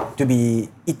to be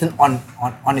eaten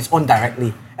on its own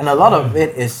directly, and a lot of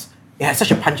it has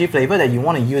such a punchy flavor that you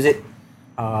want to use it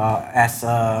as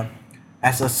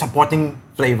a supporting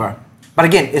flavor. But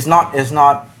again, it's not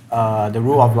the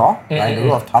rule of law, right? The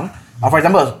rule of thumb. For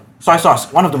example, soy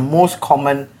sauce, one of the most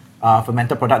common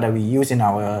fermented product that we use in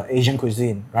our Asian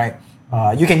cuisine, right?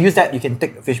 You can use that. You can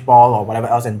take a fish ball or whatever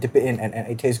else and dip it in, and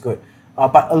it tastes good.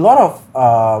 But a lot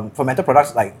of fermented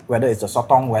products, like whether it's the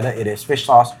sotong, whether it is fish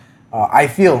sauce, I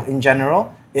feel in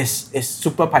general is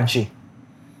super punchy.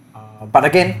 But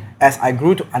again, as I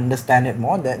grew to understand it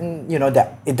more, then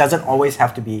that it doesn't always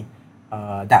have to be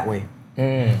that way.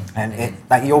 And it,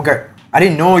 like yogurt, I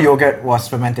didn't know yogurt was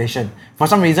fermentation. For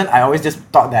some reason, I always just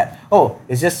thought that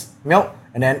it's just milk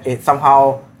and then it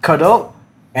somehow curdled,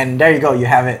 and there you go, you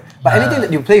have it. But anything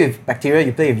that you play with bacteria,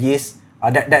 you play with yeast,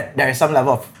 that there is some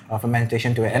level of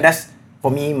fermentation to it, and that's for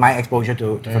me my exposure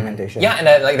to fermentation. Yeah,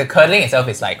 and like the curdling itself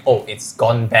is like, it's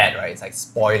gone bad, right? It's like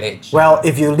spoilage. Well,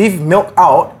 if you leave milk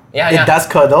out, it does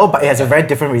curdle, but it has a very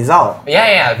different result.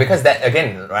 Yeah, because that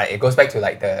again, right? It goes back to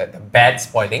like the bad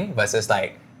spoiling versus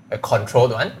like a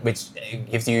controlled one, which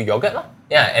gives you yogurt, lah.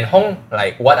 Yeah, and Hong,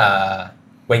 like what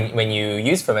when you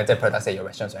use fermented products at your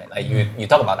restaurants, right? Like you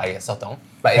talk about like a sotong,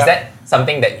 but is that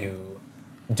something that you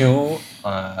do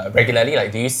regularly?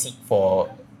 Like, do you seek for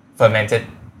fermented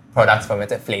products,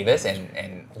 fermented flavors,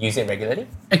 and use it regularly?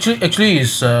 Actually,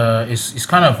 it's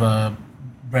kind of a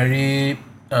very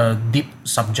deep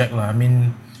subject, lah. I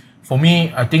mean, for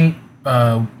me, I think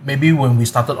maybe when we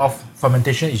started off,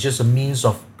 fermentation is just a means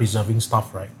of preserving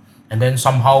stuff, right? And then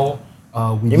somehow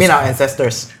You mean our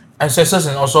ancestors? And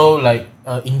also like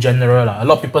in general, a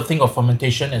lot of people think of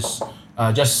fermentation as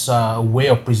just a way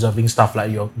of preserving stuff.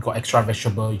 Like you got extra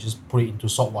vegetable, you just put it into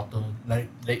salt water, like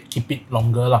keep it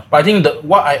longer lah. But I think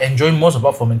what I enjoy most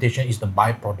about fermentation is the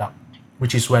byproduct,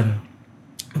 which is when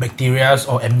bacteria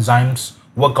or enzymes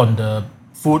work on the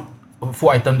food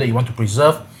item that you want to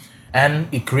preserve, and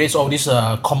it creates all these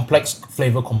complex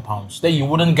flavor compounds that you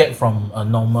wouldn't get from a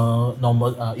normal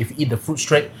if you eat the fruit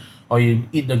straight or you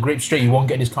eat the grape straight, you won't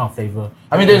get this kind of flavor.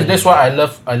 I mean, that's why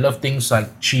I love things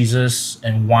like cheeses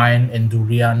and wine and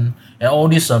durian, and all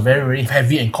these are very, very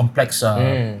heavy and complex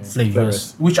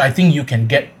flavors, which I think you can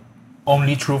get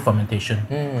only through fermentation,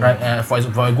 right? For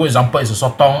a good example is a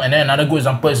sotong, and then another good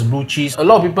example is blue cheese. A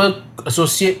lot of people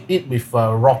associate it with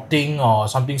rotting or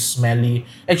something smelly.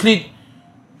 Actually,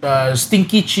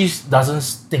 stinky cheese doesn't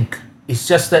stink. It's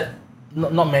just that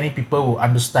not many people will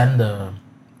understand the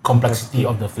complexity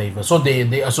of the flavor. So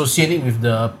they associate it with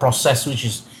the process, which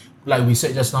is, like we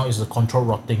said just now, is the controlled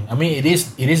rotting. I mean, it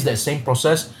is that same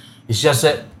process. It's just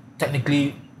that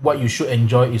technically what you should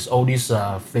enjoy is all these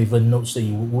flavor notes that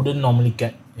you wouldn't normally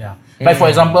get. Yeah. Like for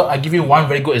example, I give you one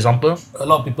very good example. A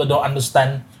lot of people don't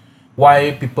understand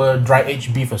why people dry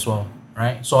age beef as well,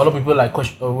 right? So a lot of people like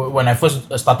when I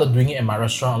first started doing it in my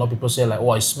restaurant, a lot of people say like,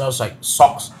 "Oh, it smells like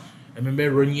socks." I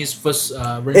remember Renyi's first.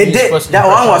 It did. That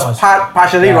one was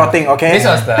partially rotting. Okay. This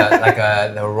was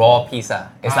the raw piece.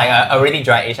 It's like already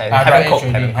dry aged.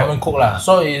 Haven't cooked lah.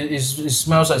 So it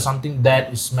smells like something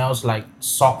dead. It smells like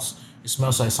socks. It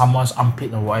smells like someone's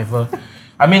armpit or whatever.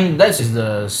 I mean, that is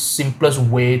the simplest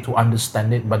way to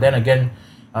understand it. But then again,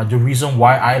 the reason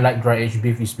why I like dry aged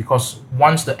beef is because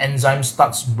once the enzyme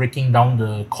starts breaking down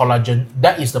the collagen,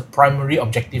 that is the primary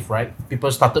objective, right? People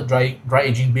started dry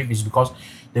aging beef is because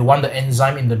they want the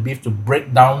enzyme in the beef to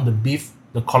break down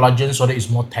the collagen, so that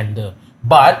it's more tender.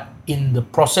 But in the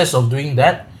process of doing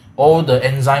that, all the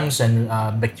enzymes and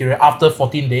bacteria, after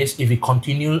 14 days, if we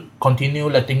continue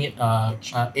letting it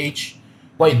age,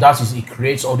 what it does is it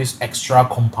creates all these extra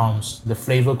compounds, the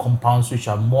flavor compounds, which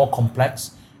are more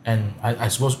complex, and I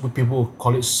suppose people would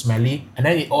call it smelly. And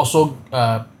then it also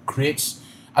creates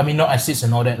amino acids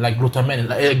and all that, like glutamate,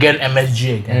 and again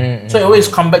MSG again. So it always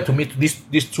come back to me to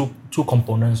these two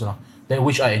components that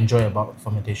which I enjoy about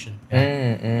fermentation.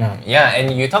 Yeah,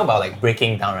 and you talk about like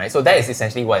breaking down, right? So that is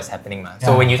essentially what is happening, man.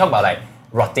 So when you talk about like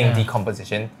rotting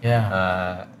decomposition,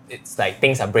 it's like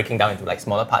things are breaking down into like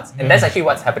smaller parts, and that's actually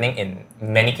what's happening in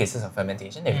many cases of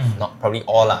fermentation, if not probably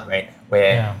all, right?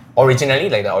 Where originally,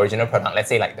 like the original product, let's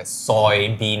say like the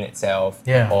soybean itself,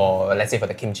 or let's say for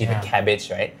the kimchi, the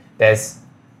cabbage, right? There's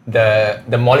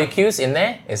the molecules in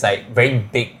there is like very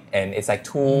big, and it's like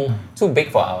too big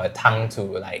for our tongue to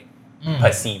like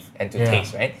perceive and to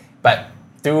taste, right? But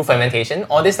through fermentation,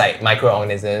 all these like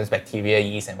microorganisms, bacteria,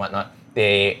 yeast, and whatnot,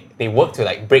 they work to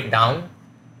like break down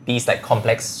these like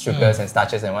complex sugars and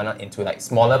starches and whatnot into like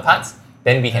smaller parts.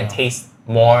 Then we can taste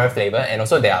more flavor, and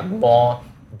also there are more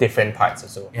different parts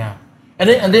also. Yeah, and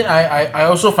then I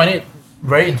also find it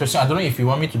very interesting. I don't know if you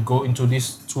want me to go into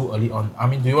this too early on. I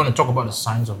mean, do you want to talk about the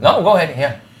science of it? No, go ahead.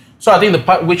 Yeah. So I think the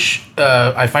part which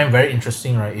I find very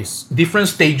interesting, right, is different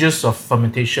stages of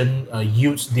fermentation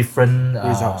yields different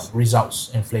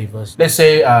results and flavors. Let's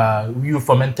say you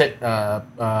fermented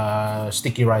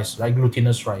sticky rice, like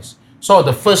glutinous rice. So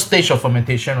the first stage of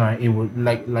fermentation, right, it would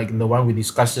like the one we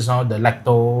discussed just now, the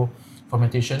lacto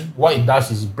fermentation. What it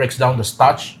does is it breaks down the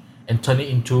starch and turn it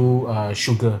into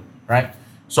sugar, right?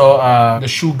 So the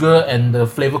sugar and the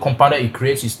flavor compound that it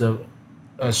creates is the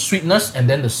sweetness and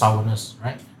then the sourness,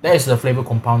 right? That is the flavor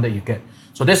compound that you get.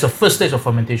 So that's the first stage of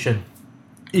fermentation.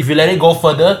 If you let it go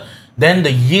further, then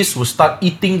the yeast will start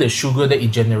eating the sugar that it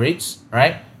generates,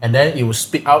 right? And then it will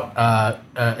spit out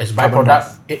as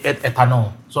byproduct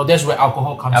ethanol. So that's where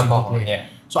alcohol comes into play. Yeah.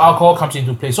 So alcohol comes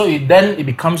into play. So it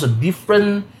becomes a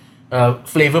different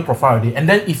flavor profile already. And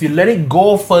then if you let it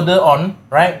go further on,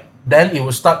 right, then it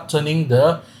will start turning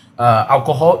the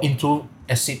alcohol into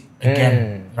acid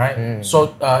again, right?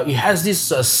 So it has this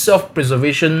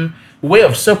self-preservation way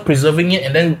of self-preserving it,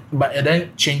 and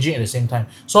then changing at the same time.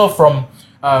 So from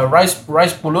rice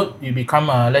pulut, you become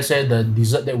let's say the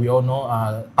dessert that we all know,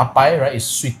 tapai, right? Is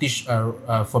sweetish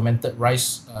fermented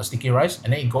rice, sticky rice,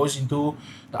 and then it goes into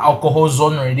the alcohol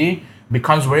zone already.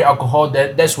 Becomes very alcohol.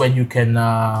 That's when you can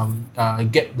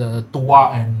get the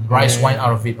tua and rice wine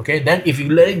out of it. Okay, then if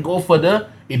you let it go further,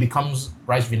 it becomes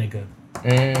rice vinegar.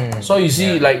 So you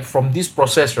see, like from this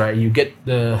process, right, you get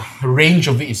the range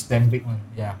of it is damn big one.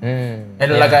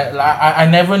 Like I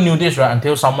never knew this, right,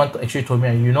 until someone actually told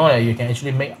me, you know, that you can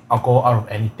actually make alcohol out of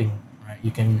anything, right?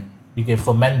 You can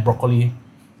ferment broccoli,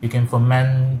 you can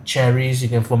ferment cherries, you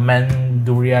can ferment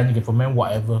durian, you can ferment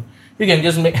whatever. You can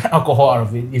just make alcohol out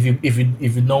of it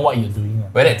if you know what you're doing.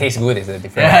 Whether it tastes good is a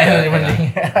different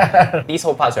thing. These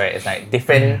whole parts, right, it's like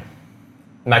different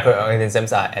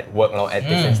microorganisms are at work at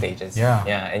different stages. Yeah.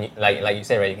 And like you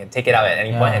said, right, you can take it out at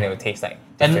any point and it will taste like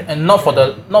different. And not for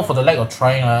the lack of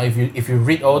trying. If you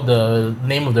read all the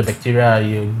name of the bacteria,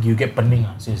 you get pening.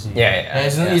 Seriously.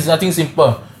 It's nothing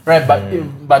simple, right?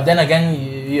 But then again,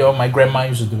 my grandma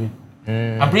used to do it.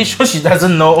 I'm pretty sure she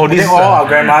doesn't know all this. All our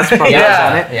grandma's products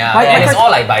on it. And it's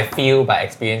all like by feel, by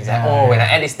experience. Like, when I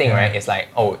add this thing, right, it's like,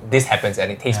 this happens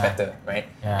and it tastes better, right?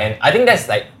 And I think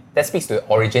that speaks to the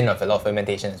origin of a lot of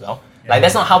fermentation as well. Like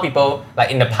that's not how people,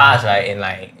 like in the past, right, in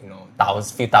like,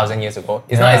 few thousand years ago,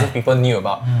 it's not as if people knew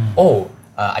about,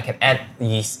 I can add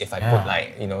yeast if I put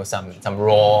like, some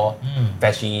raw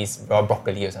veggies, raw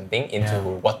broccoli or something into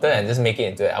water and just make it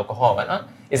into alcohol or whatnot.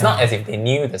 It's not as if they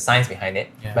knew the science behind it,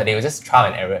 but they were just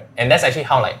trial and error. And that's actually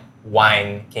how like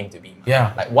wine came to be.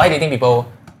 Like why do you think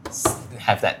people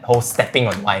have that whole stepping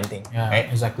on wine thing? Right?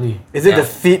 Exactly. Is it the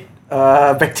feet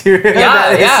bacteria?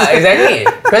 Exactly.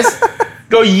 Because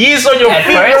go yeast on your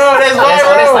feet, bro. There's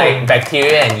all this like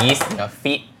bacteria and yeast in your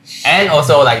feet, and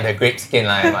also like the grape skin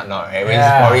and whatnot, right? Which is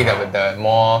probably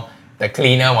the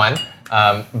cleaner one.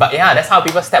 But that's how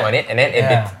people step on it, and then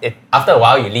it after a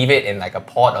while you leave it in like a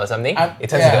pot or something, it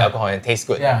turns into alcohol and it tastes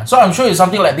good. So I'm sure it's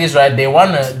something like this, right?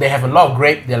 They have a lot of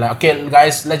grape. They're like, okay,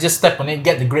 guys, let's just step on it,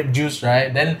 get the grape juice,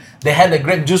 right? Then they had the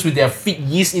grape juice with their feet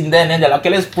yeast in there, and then they're like, okay,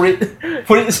 let's put it.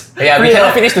 We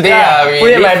cannot finish today.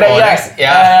 Put it like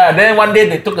that. Then one day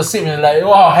they took a sip and like,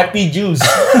 wow, happy juice.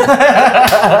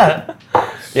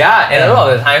 And a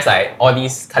lot of the times, like all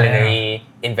these culinary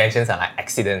inventions are like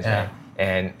accidents, right?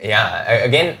 And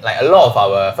again, like a lot of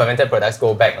our fermented products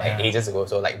go back like ages ago.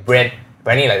 So like bread,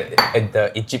 apparently like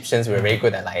the Egyptians were very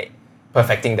good at like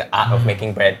perfecting the art of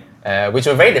making bread, which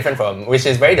is very different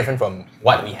from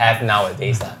what we have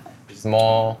nowadays. It's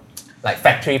more like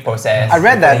factory process. I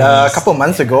read that a couple of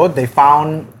months ago they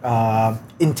found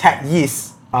intact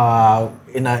yeast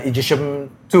in an Egyptian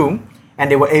tomb,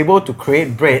 and they were able to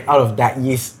create bread out of that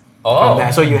yeast. From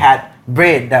there. So you had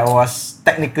bread that was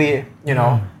technically,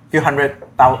 few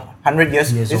hundred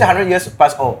years. Is it 100 years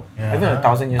plus old? Even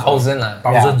 1,000 years old.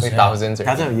 Thousands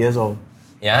of years old.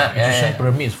 Egyptian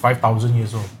pyramid is 5,000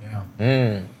 years old.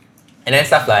 And then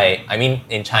stuff like,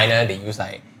 in China they use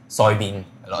like soybean,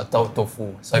 a lot of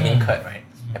tofu, soybean curd, right?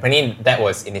 Apparently that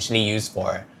was initially used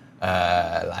for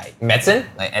like medicine,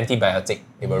 like antibiotic.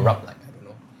 They will rub like,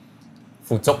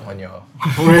 futsok on your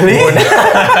really?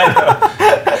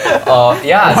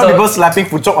 So people slapping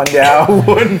futsok on their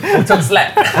wound. Futsok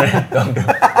slap.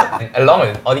 Along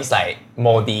with all these like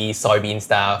moldy soybean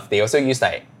stuff, they also use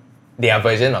like their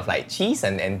version of like cheese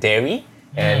and dairy,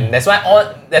 and that's why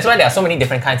there are so many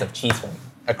different kinds of cheese from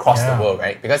across the world,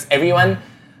 right? Because everyone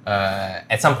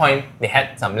at some point they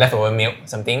had some leftover milk,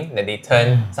 something that they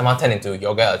somehow turn into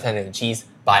yogurt or turn into cheese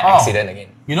by accident again.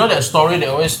 You know that story they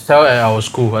always tell at our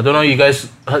school? I don't know, you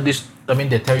guys heard this?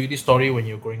 They tell you this story when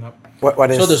you're growing up. What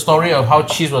is? So the story of how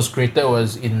cheese was created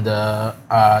was in the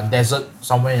desert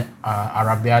somewhere in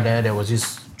Arabia. There was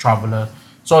this traveler.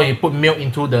 So he put milk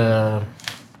into the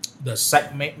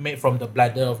sack made from the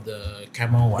bladder of the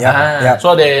camel.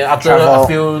 So they after a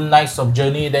few nights of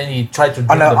journey, then he tried to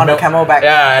drink on the camel back.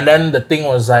 And then the thing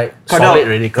was like solid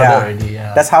already.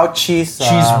 That's how cheese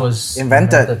was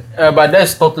invented. But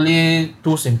that's totally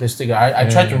too simplistic. I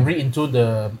tried to read into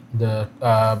the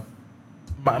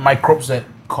microbes that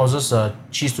causes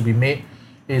cheese to be made.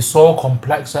 It's so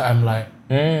complex that I'm like,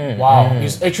 wow,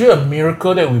 it's actually a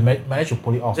miracle that we managed to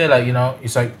pull it off. So like,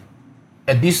 it's like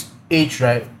at this age,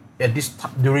 right?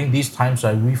 During these times,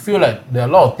 right, we feel like there are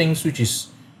a lot of things which is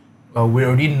we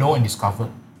already know and discovered,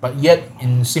 but yet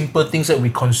in simple things that we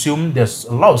consume, there's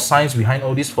a lot of science behind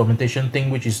all this fermentation thing,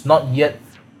 which is not yet,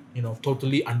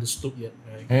 totally understood yet.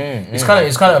 Right? It's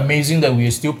kind of amazing that we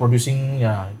are still producing.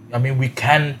 We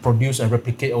can produce and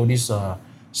replicate all this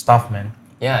stuff, man.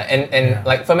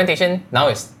 Like fermentation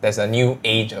now there's a new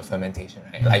age of fermentation,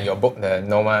 right? Like your book, the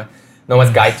Noma's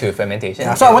Guide to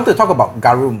Fermentation. So I want to talk about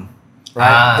garum.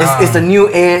 Right, it's the new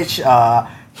age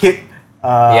hip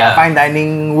fine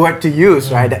dining word to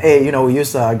use, right? We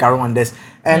use garum on this,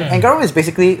 and garum is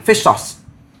basically fish sauce.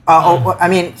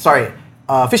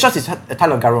 Fish sauce is a type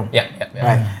of garum.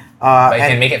 Right. But you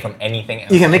can make it from anything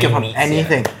else. You can make it from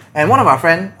anything. And one of our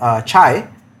friend, Chai,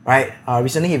 right?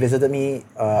 Recently he visited me,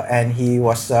 and he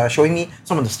was showing me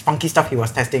some of the funky stuff he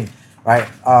was testing, right?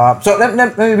 So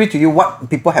let me read to you what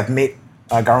people have made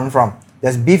garum from.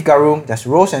 There's beef garum, there's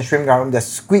roast and shrimp garum, there's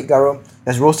squid garum,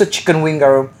 there's roasted chicken wing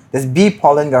garum, there's bee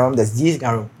pollen garum, there's yeast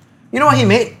garum. You know what he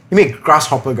made? He made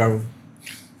grasshopper garum.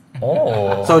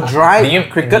 Oh. So dry Do you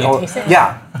cricket or taste it?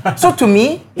 yeah. So to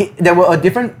me, there were a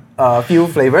different few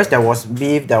flavors. There was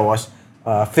beef, there was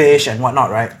fish and whatnot,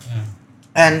 right?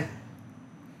 And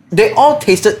they all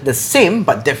tasted the same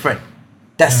but different.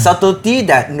 That subtlety,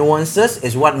 that nuances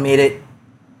is what made it.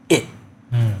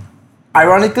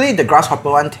 Ironically, the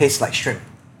grasshopper one tastes like shrimp.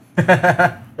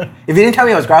 If you didn't tell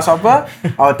me it was grasshopper,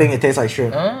 I would think it tastes like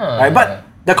shrimp. Right? But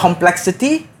the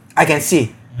complexity, I can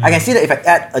see. I can see that if I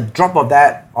add a drop of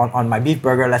that on my beef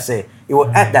burger, let's say, it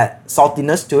will add that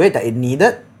saltiness to it that it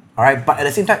needed. All right, but at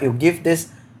the same time, it will give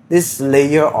this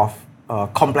layer of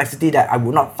complexity that I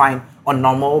would not find on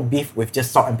normal beef with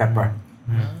just salt and pepper.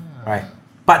 Right?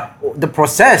 But the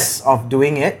process of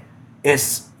doing it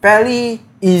is fairly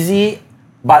easy,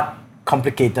 but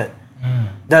complicated.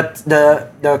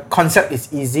 The concept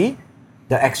is easy.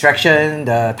 The extraction,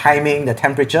 the timing, the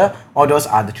temperature, all those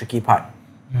are the tricky part.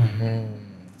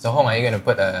 So Hong, are you going to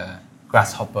put a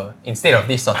grasshopper instead of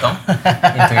this sotong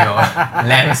into your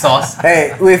lamb sauce?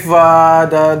 Hey, with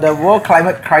the world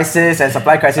climate crisis and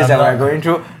supply crisis that we're going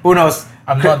through, who knows?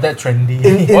 I'm not that trendy.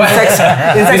 Insects You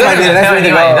might don't be the have to next tell way to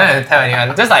anyone. You don't go. have to tell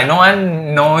anyone. Just like no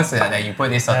one knows that you put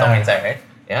this sotong inside, right?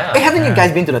 Yeah. Hey, haven't you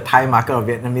guys been to the Thai market or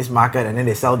Vietnamese market and then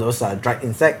they sell those dried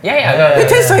insects? Yeah. It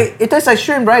tastes like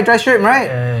shrimp, right? Dry shrimp,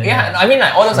 right? Yeah, I mean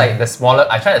like all those like the smaller.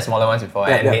 I tried the smaller ones before,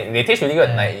 Yeah, and yeah. they taste really good.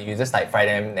 Like you just like fry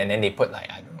them, and then they put like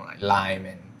I don't know, like lime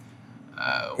and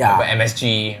Yeah. whatever,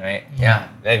 MSG, right? Yeah,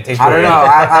 then it tastes I good. don't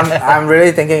know. I'm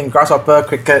really thinking grasshopper,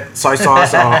 cricket, soy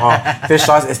sauce, or fish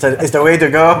sauce is the way to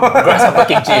go. Grasshopper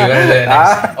kimchi, you're gonna do it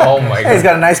next. Oh my It's god.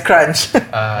 got a nice crunch.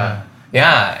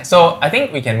 Yeah, so I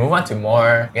think we can move on to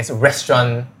more, I guess,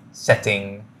 restaurant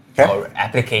setting Okay. or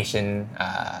application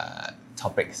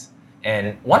topics.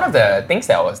 And one of the things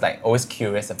that I was like always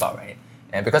curious about, right?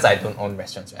 And because I don't own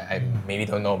restaurants, right? I maybe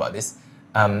don't know about this.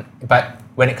 But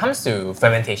when it comes to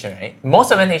fermentation, right?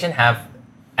 Most fermentation have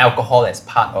alcohol as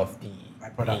part of the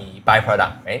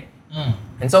byproduct, right?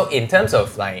 And so in terms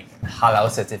of like halal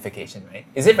certification, right?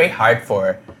 Is it very hard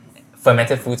for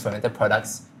fermented foods, fermented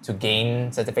products to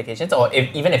gain certifications? Or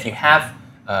even if you have,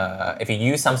 if you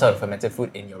use some sort of fermented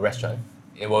food in your restaurant,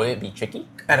 will it be tricky?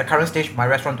 At the current stage, my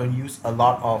restaurant don't use a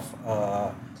lot of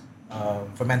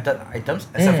fermented items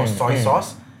except for soy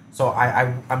sauce. So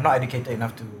I'm not educated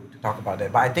enough to talk about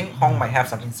that. But I think Hong might have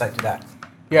some insight to that.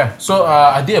 Yeah, so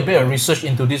I did a bit of research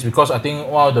into this because I think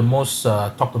one of the most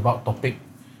talked about topic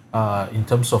in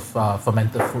terms of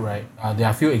fermented food, right? There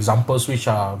are a few examples which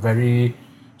are very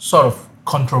sort of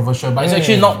controversial, but it's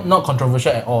actually not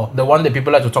controversial at all. The one that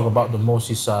people like to talk about the most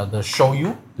is the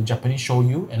shoyu, the Japanese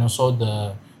shoyu, and also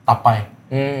the tapai.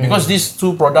 Because these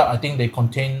two products, I think they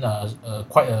contain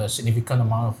quite a significant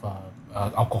amount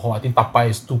of alcohol. I think tapai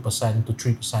is 2% to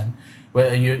 3%.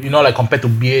 Where you know, like compared to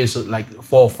beer is like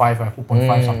 4 or 5, right?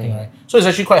 4.5 something, right? So it's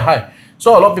actually quite high.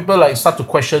 So a lot of people like start to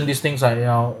question these things, like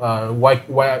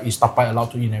why is tapai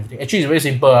allowed to eat and everything. Actually, it's very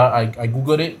simple. I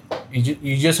googled it.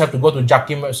 You just have to go to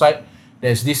Jakim website.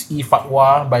 There's this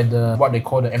e-fatwa by the what they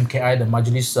call the MKI, the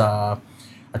Majlis, I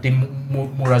think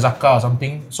Murazaka or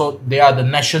something. So they are the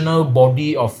national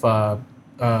body of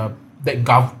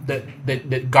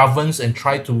that governs and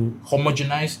try to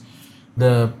homogenize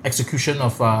the execution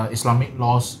of Islamic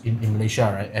laws in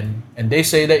Malaysia, right? And they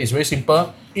say that it's very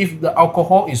simple. If the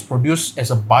alcohol is produced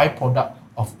as a byproduct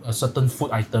of a certain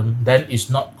food item, then it's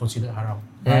not considered haram,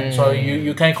 right? So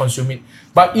you can consume it.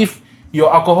 But if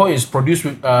your alcohol is produced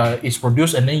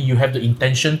and then you have the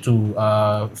intention to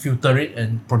filter it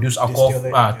and produce alcohol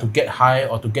Distill it, to get high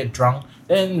or to get drunk,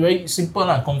 then very simple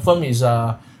confirm is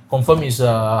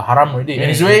haram already.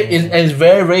 And it's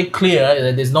very very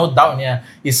clear. There's no doubt here.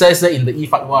 It says that in the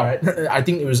e-fatwa, right? I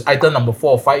think it was item number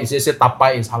 4 or 5. It says that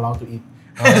tapai is halal to eat.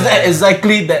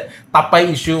 Exactly that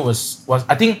tapai issue was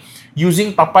I think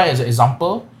using tapai as an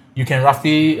example, you can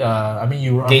roughly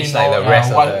Gauge like the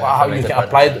rest of the how you fermented can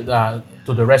apply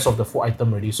to the rest of the food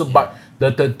item already. So, but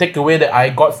the takeaway that I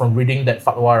got from reading that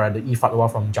fatwa, right, the e-fatwa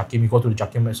from Jakim, you go to the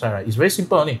Jakim website, right, it's very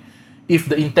simple only. If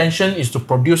the intention is to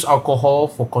produce alcohol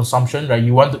for consumption, right,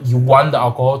 you want the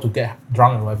alcohol to get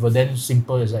drunk or whatever, then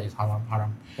simple as that is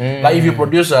haram. Like if you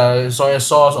produce soy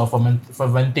sauce or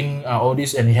fermenting all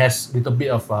this and it has a little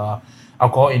bit of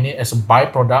alcohol in it as a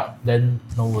byproduct, then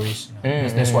no worries.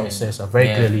 That's what it says very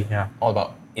clearly. Yeah. All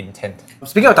about intent.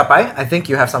 Speaking of tapai, I think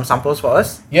you have some samples for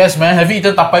us. Yes, man. Have you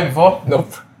eaten tapai before?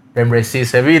 Nope. Damn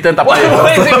racist. Have you eaten tapai Why before?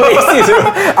 is it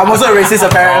racist? I'm also racist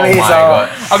apparently, Oh my so god.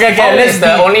 Okay, Hong let's is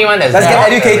the only one that's let's get not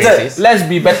educated. racist. Let's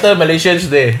be better Malaysians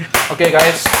today. Okay,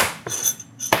 guys.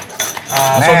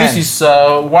 So Man. this is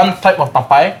one type of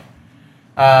tapai.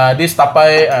 This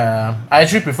tapai, I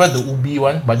actually prefer the ubi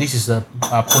one, but this is the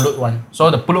pulut one. So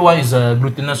the pulut one is a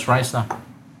glutinous rice lah.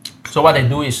 So what they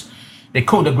do is they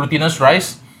cook the glutinous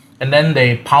rice, and then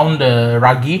they pound the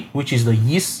ragi, which is the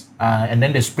yeast, and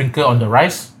then they sprinkle on the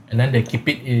rice, and then they keep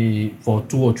it for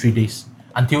 2 or 3 days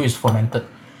until it's fermented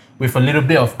with a little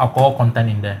bit of alcohol content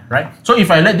in there, right? So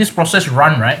if I let this process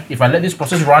run, right? If I let this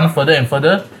process run further and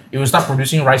further, it will start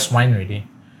producing rice wine already,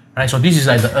 right? So this is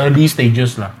like the early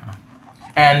stages lah.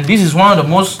 And this is one of the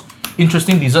most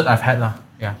interesting dessert I've had lah.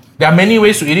 Yeah, there are many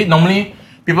ways to eat it. Normally,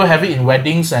 people have it in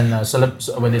weddings and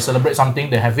when they celebrate something,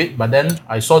 they have it. But then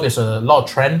I saw there's a lot of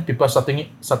trend. People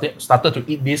started to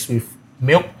eat this with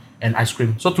milk and ice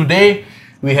cream. So today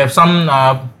we have some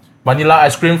vanilla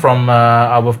ice cream from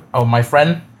my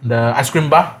friend, the ice cream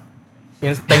bar.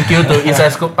 Thank you to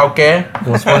Inside Scoop Tauke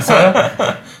to sponsor.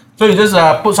 So you just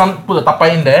put the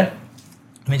tapai in there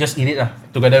and you just eat it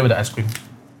together with the ice cream.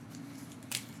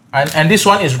 And this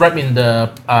one is wrapped in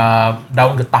the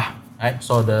daun getah, right?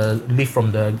 So the leaf from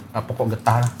the pokok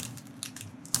getah.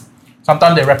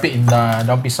 Sometimes they wrap it in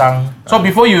daun pisang. So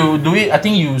before you do it, I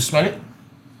think you smell it.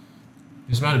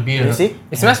 You smell the beer. You see?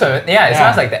 It smells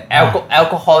smells like the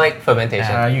alcoholic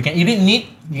fermentation. You can eat it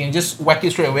neat. You can just whack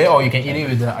it straight away, or you can eat it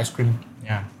with the ice cream.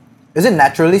 Yeah. Is it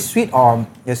naturally sweet or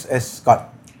it's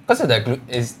got? Because of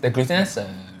the glutinous.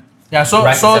 Yeah. So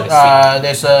rice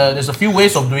there's a few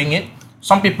ways of doing it.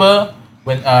 Some people,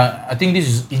 when I think this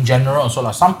is in general also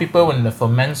lah. Some people when they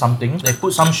ferment something, they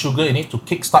put some sugar in it to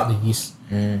kickstart the yeast,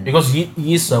 because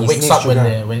yeast wakes up when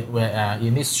it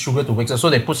needs sugar to wake up.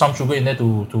 So they put some sugar in there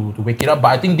to wake it up.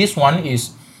 But I think this one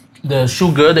is the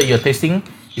sugar that you're tasting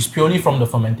is purely from the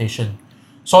fermentation.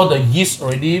 So the yeast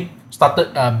already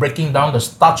started breaking down the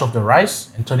starch of the rice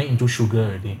and turning into sugar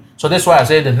already. So that's why I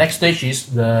say the next stage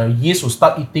is the yeast will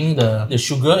start eating the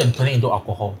sugar and turning into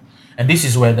alcohol. And this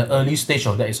is where the early stage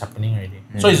of that is happening already.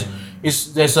 So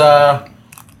there's a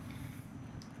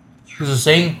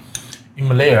saying in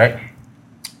Malay, right?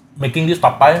 Making this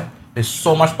tapai, there's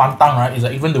so much pantang, right? It's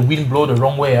like even the wind blow the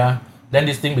wrong way, then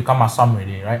this thing become asam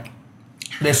already, right?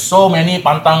 There's so many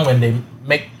pantang when they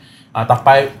make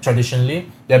tapai traditionally.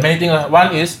 There are many things.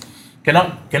 One is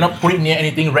cannot put it near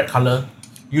anything red color.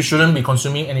 You shouldn't be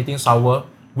consuming anything sour.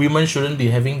 Women shouldn't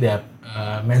be having their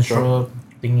menstrual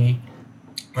thingy.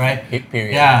 Right.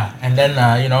 Period. Yeah, and then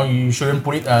you shouldn't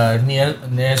put it near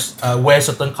wear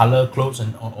certain color clothes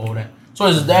and all that. So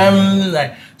it's damn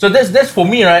like that's for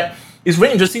me, right? It's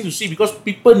very interesting to see because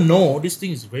people know this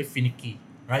thing is very finicky,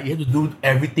 right? You have to do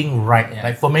everything right,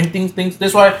 like fermenting things.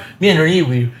 That's why me and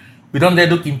Renee we don't dare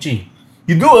do kimchi.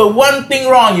 You do one thing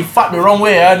wrong, you fart the wrong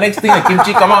way. Next thing the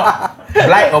kimchi come out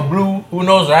black or blue, who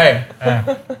knows, right?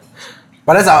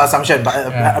 But that's our assumption. But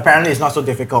apparently it's not so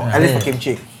difficult, at least for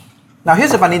kimchi. Now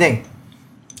here's the funny thing.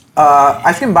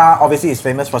 Ice cream bar obviously is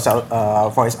famous for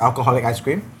its alcoholic ice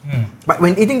cream. But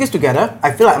when eating this together,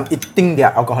 I feel like I'm eating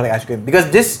their alcoholic ice cream because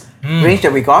this range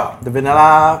that we got, the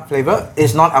vanilla flavor,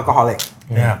 is not alcoholic.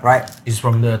 Yeah. Right? It's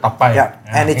from the tapai. Yeah.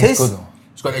 And it tastes good.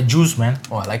 It's got a juice, man.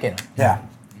 Oh, I like it. Yeah.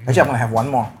 Actually, I'm gonna have one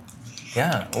more.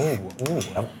 Yeah. Oh.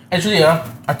 Actually,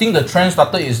 I think the trend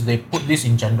started is they put this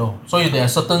in chendol. So if there are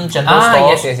certain chendol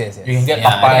stores, yes. you can get Yeah,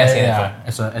 I tapai think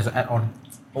I've seen as an add-on.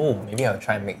 Oh, maybe I'll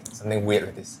try and make something weird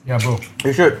with this. Yeah, bro.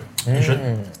 You should. You should.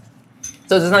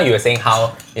 So just now you were saying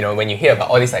how, when you hear about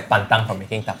all this like pantang from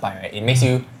making tapai, right? It makes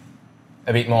you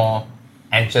a bit more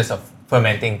anxious of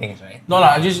fermenting things, right? No,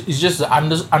 it's just the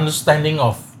understanding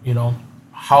of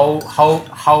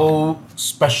how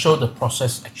special the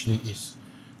process actually is.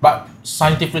 But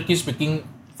scientifically speaking,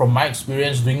 from my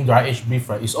experience doing dry aged beef,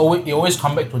 right, it always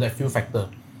come back to that few factor: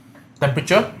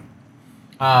 temperature,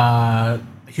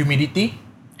 humidity,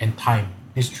 and time.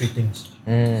 These three things.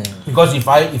 Because if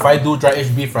I do dry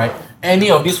aged beef, right,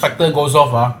 any of these factor goes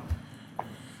off,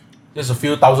 there's a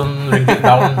few thousand ringgit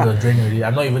down the drain already.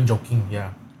 I'm not even joking.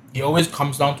 Yeah, it always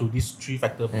comes down to these three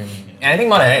factors. And I think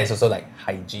more than that, it's also like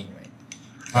hygiene, right?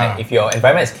 Like if your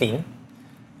environment is clean,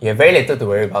 you have very little to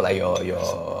worry about like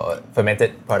your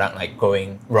fermented product like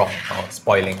going wrong or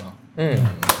spoiling.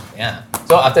 Yeah.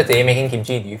 So after today making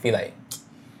kimchi, do you feel like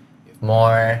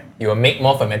you will make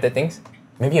more fermented things?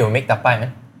 Maybe you will make tapai,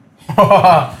 man.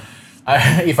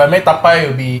 If I make tapai, it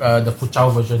will be the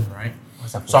fuchao version, right?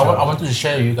 What's that So I fuchao? wanted to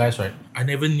share with you guys, right? I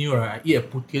never knew, right? I eat a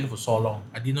putian for so long.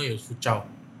 I didn't know it was fuchao.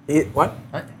 What?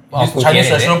 What? This Putian, Chinese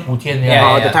is it? restaurant, Putian,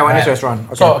 Yeah, The Taiwanese right. restaurant.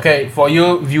 Okay. So, okay, for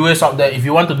you viewers out there, if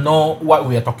you want to know what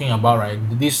we are talking about, right,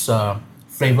 this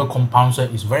flavor compound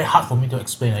set is very hard for me to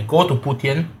explain. I go to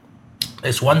Putian,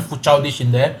 there's one fuchao dish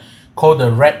in there called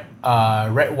the red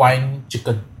wine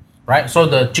chicken, right? So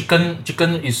the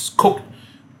chicken is cooked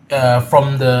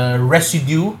from the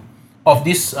residue of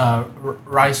this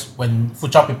rice when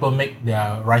Fuchao people make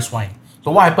their rice wine.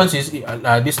 So what happens is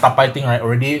this tapai thing, right?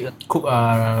 Already cook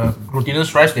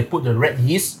glutinous rice. They put the red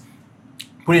yeast,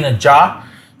 put it in a jar,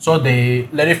 so they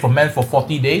let it ferment for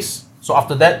 40 days. So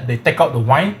after that, they take out the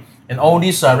wine and all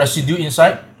this residue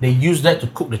inside. They use that to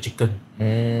cook the chicken,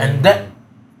 and that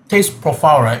taste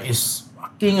profile, right, is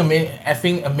fucking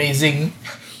effing amazing.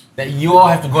 That you all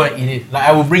have to go and eat it. Like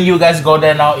I will bring you guys go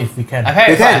there now if we can.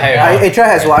 You can. Atra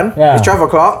has one. Yeah. It's 12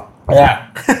 o'clock. Yeah.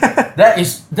 that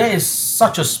is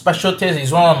such a special taste.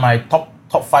 It's one of my top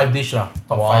 5 dish lah.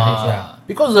 Top 5 dish. Yeah.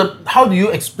 Because how do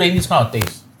you explain this kind of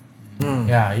taste?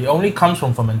 Yeah, it only comes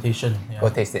from fermentation. Yeah. Go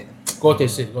taste it. Go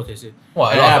taste it. Go taste it.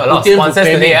 Wow, a lot of sponsors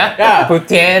today, ah. Yeah.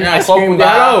 Putian, ice cream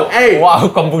bar. Hey.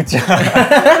 Wow, kombucha.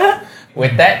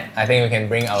 With that, I think we can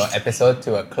bring our episode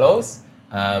to a close.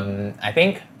 I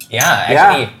think,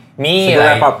 me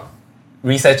wrap up.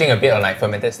 researching a bit on like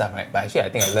fermented stuff, right? But actually, I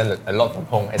think I learned a lot from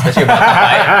home, especially about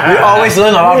tapai. We always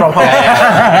learn a lot from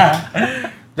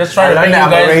home. Just try to learned make you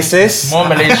that I'm a guys racist. more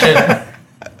Malaysian.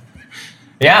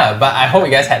 Yeah, but I hope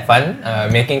you guys had fun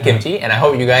making kimchi, and I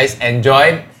hope you guys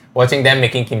enjoyed watching them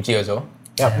making kimchi also.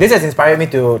 Yeah. This has inspired me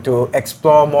to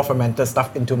explore more fermented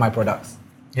stuff into my products.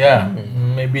 Yeah,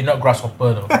 maybe not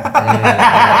grasshopper though.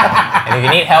 And if you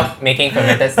need help making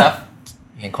fermented stuff,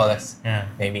 you can call us. Yeah.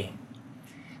 Maybe.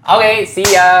 Okay, see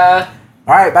ya!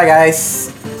 Alright, bye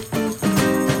guys.